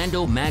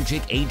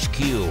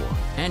OrlandoMagicHQ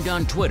and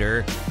on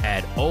Twitter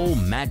at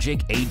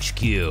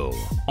OMagicHQ.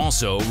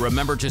 Also,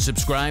 remember to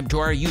subscribe to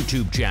our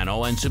YouTube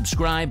channel and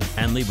subscribe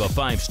and leave a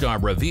 5-star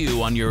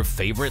review on your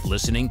favorite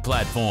listening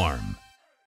platform.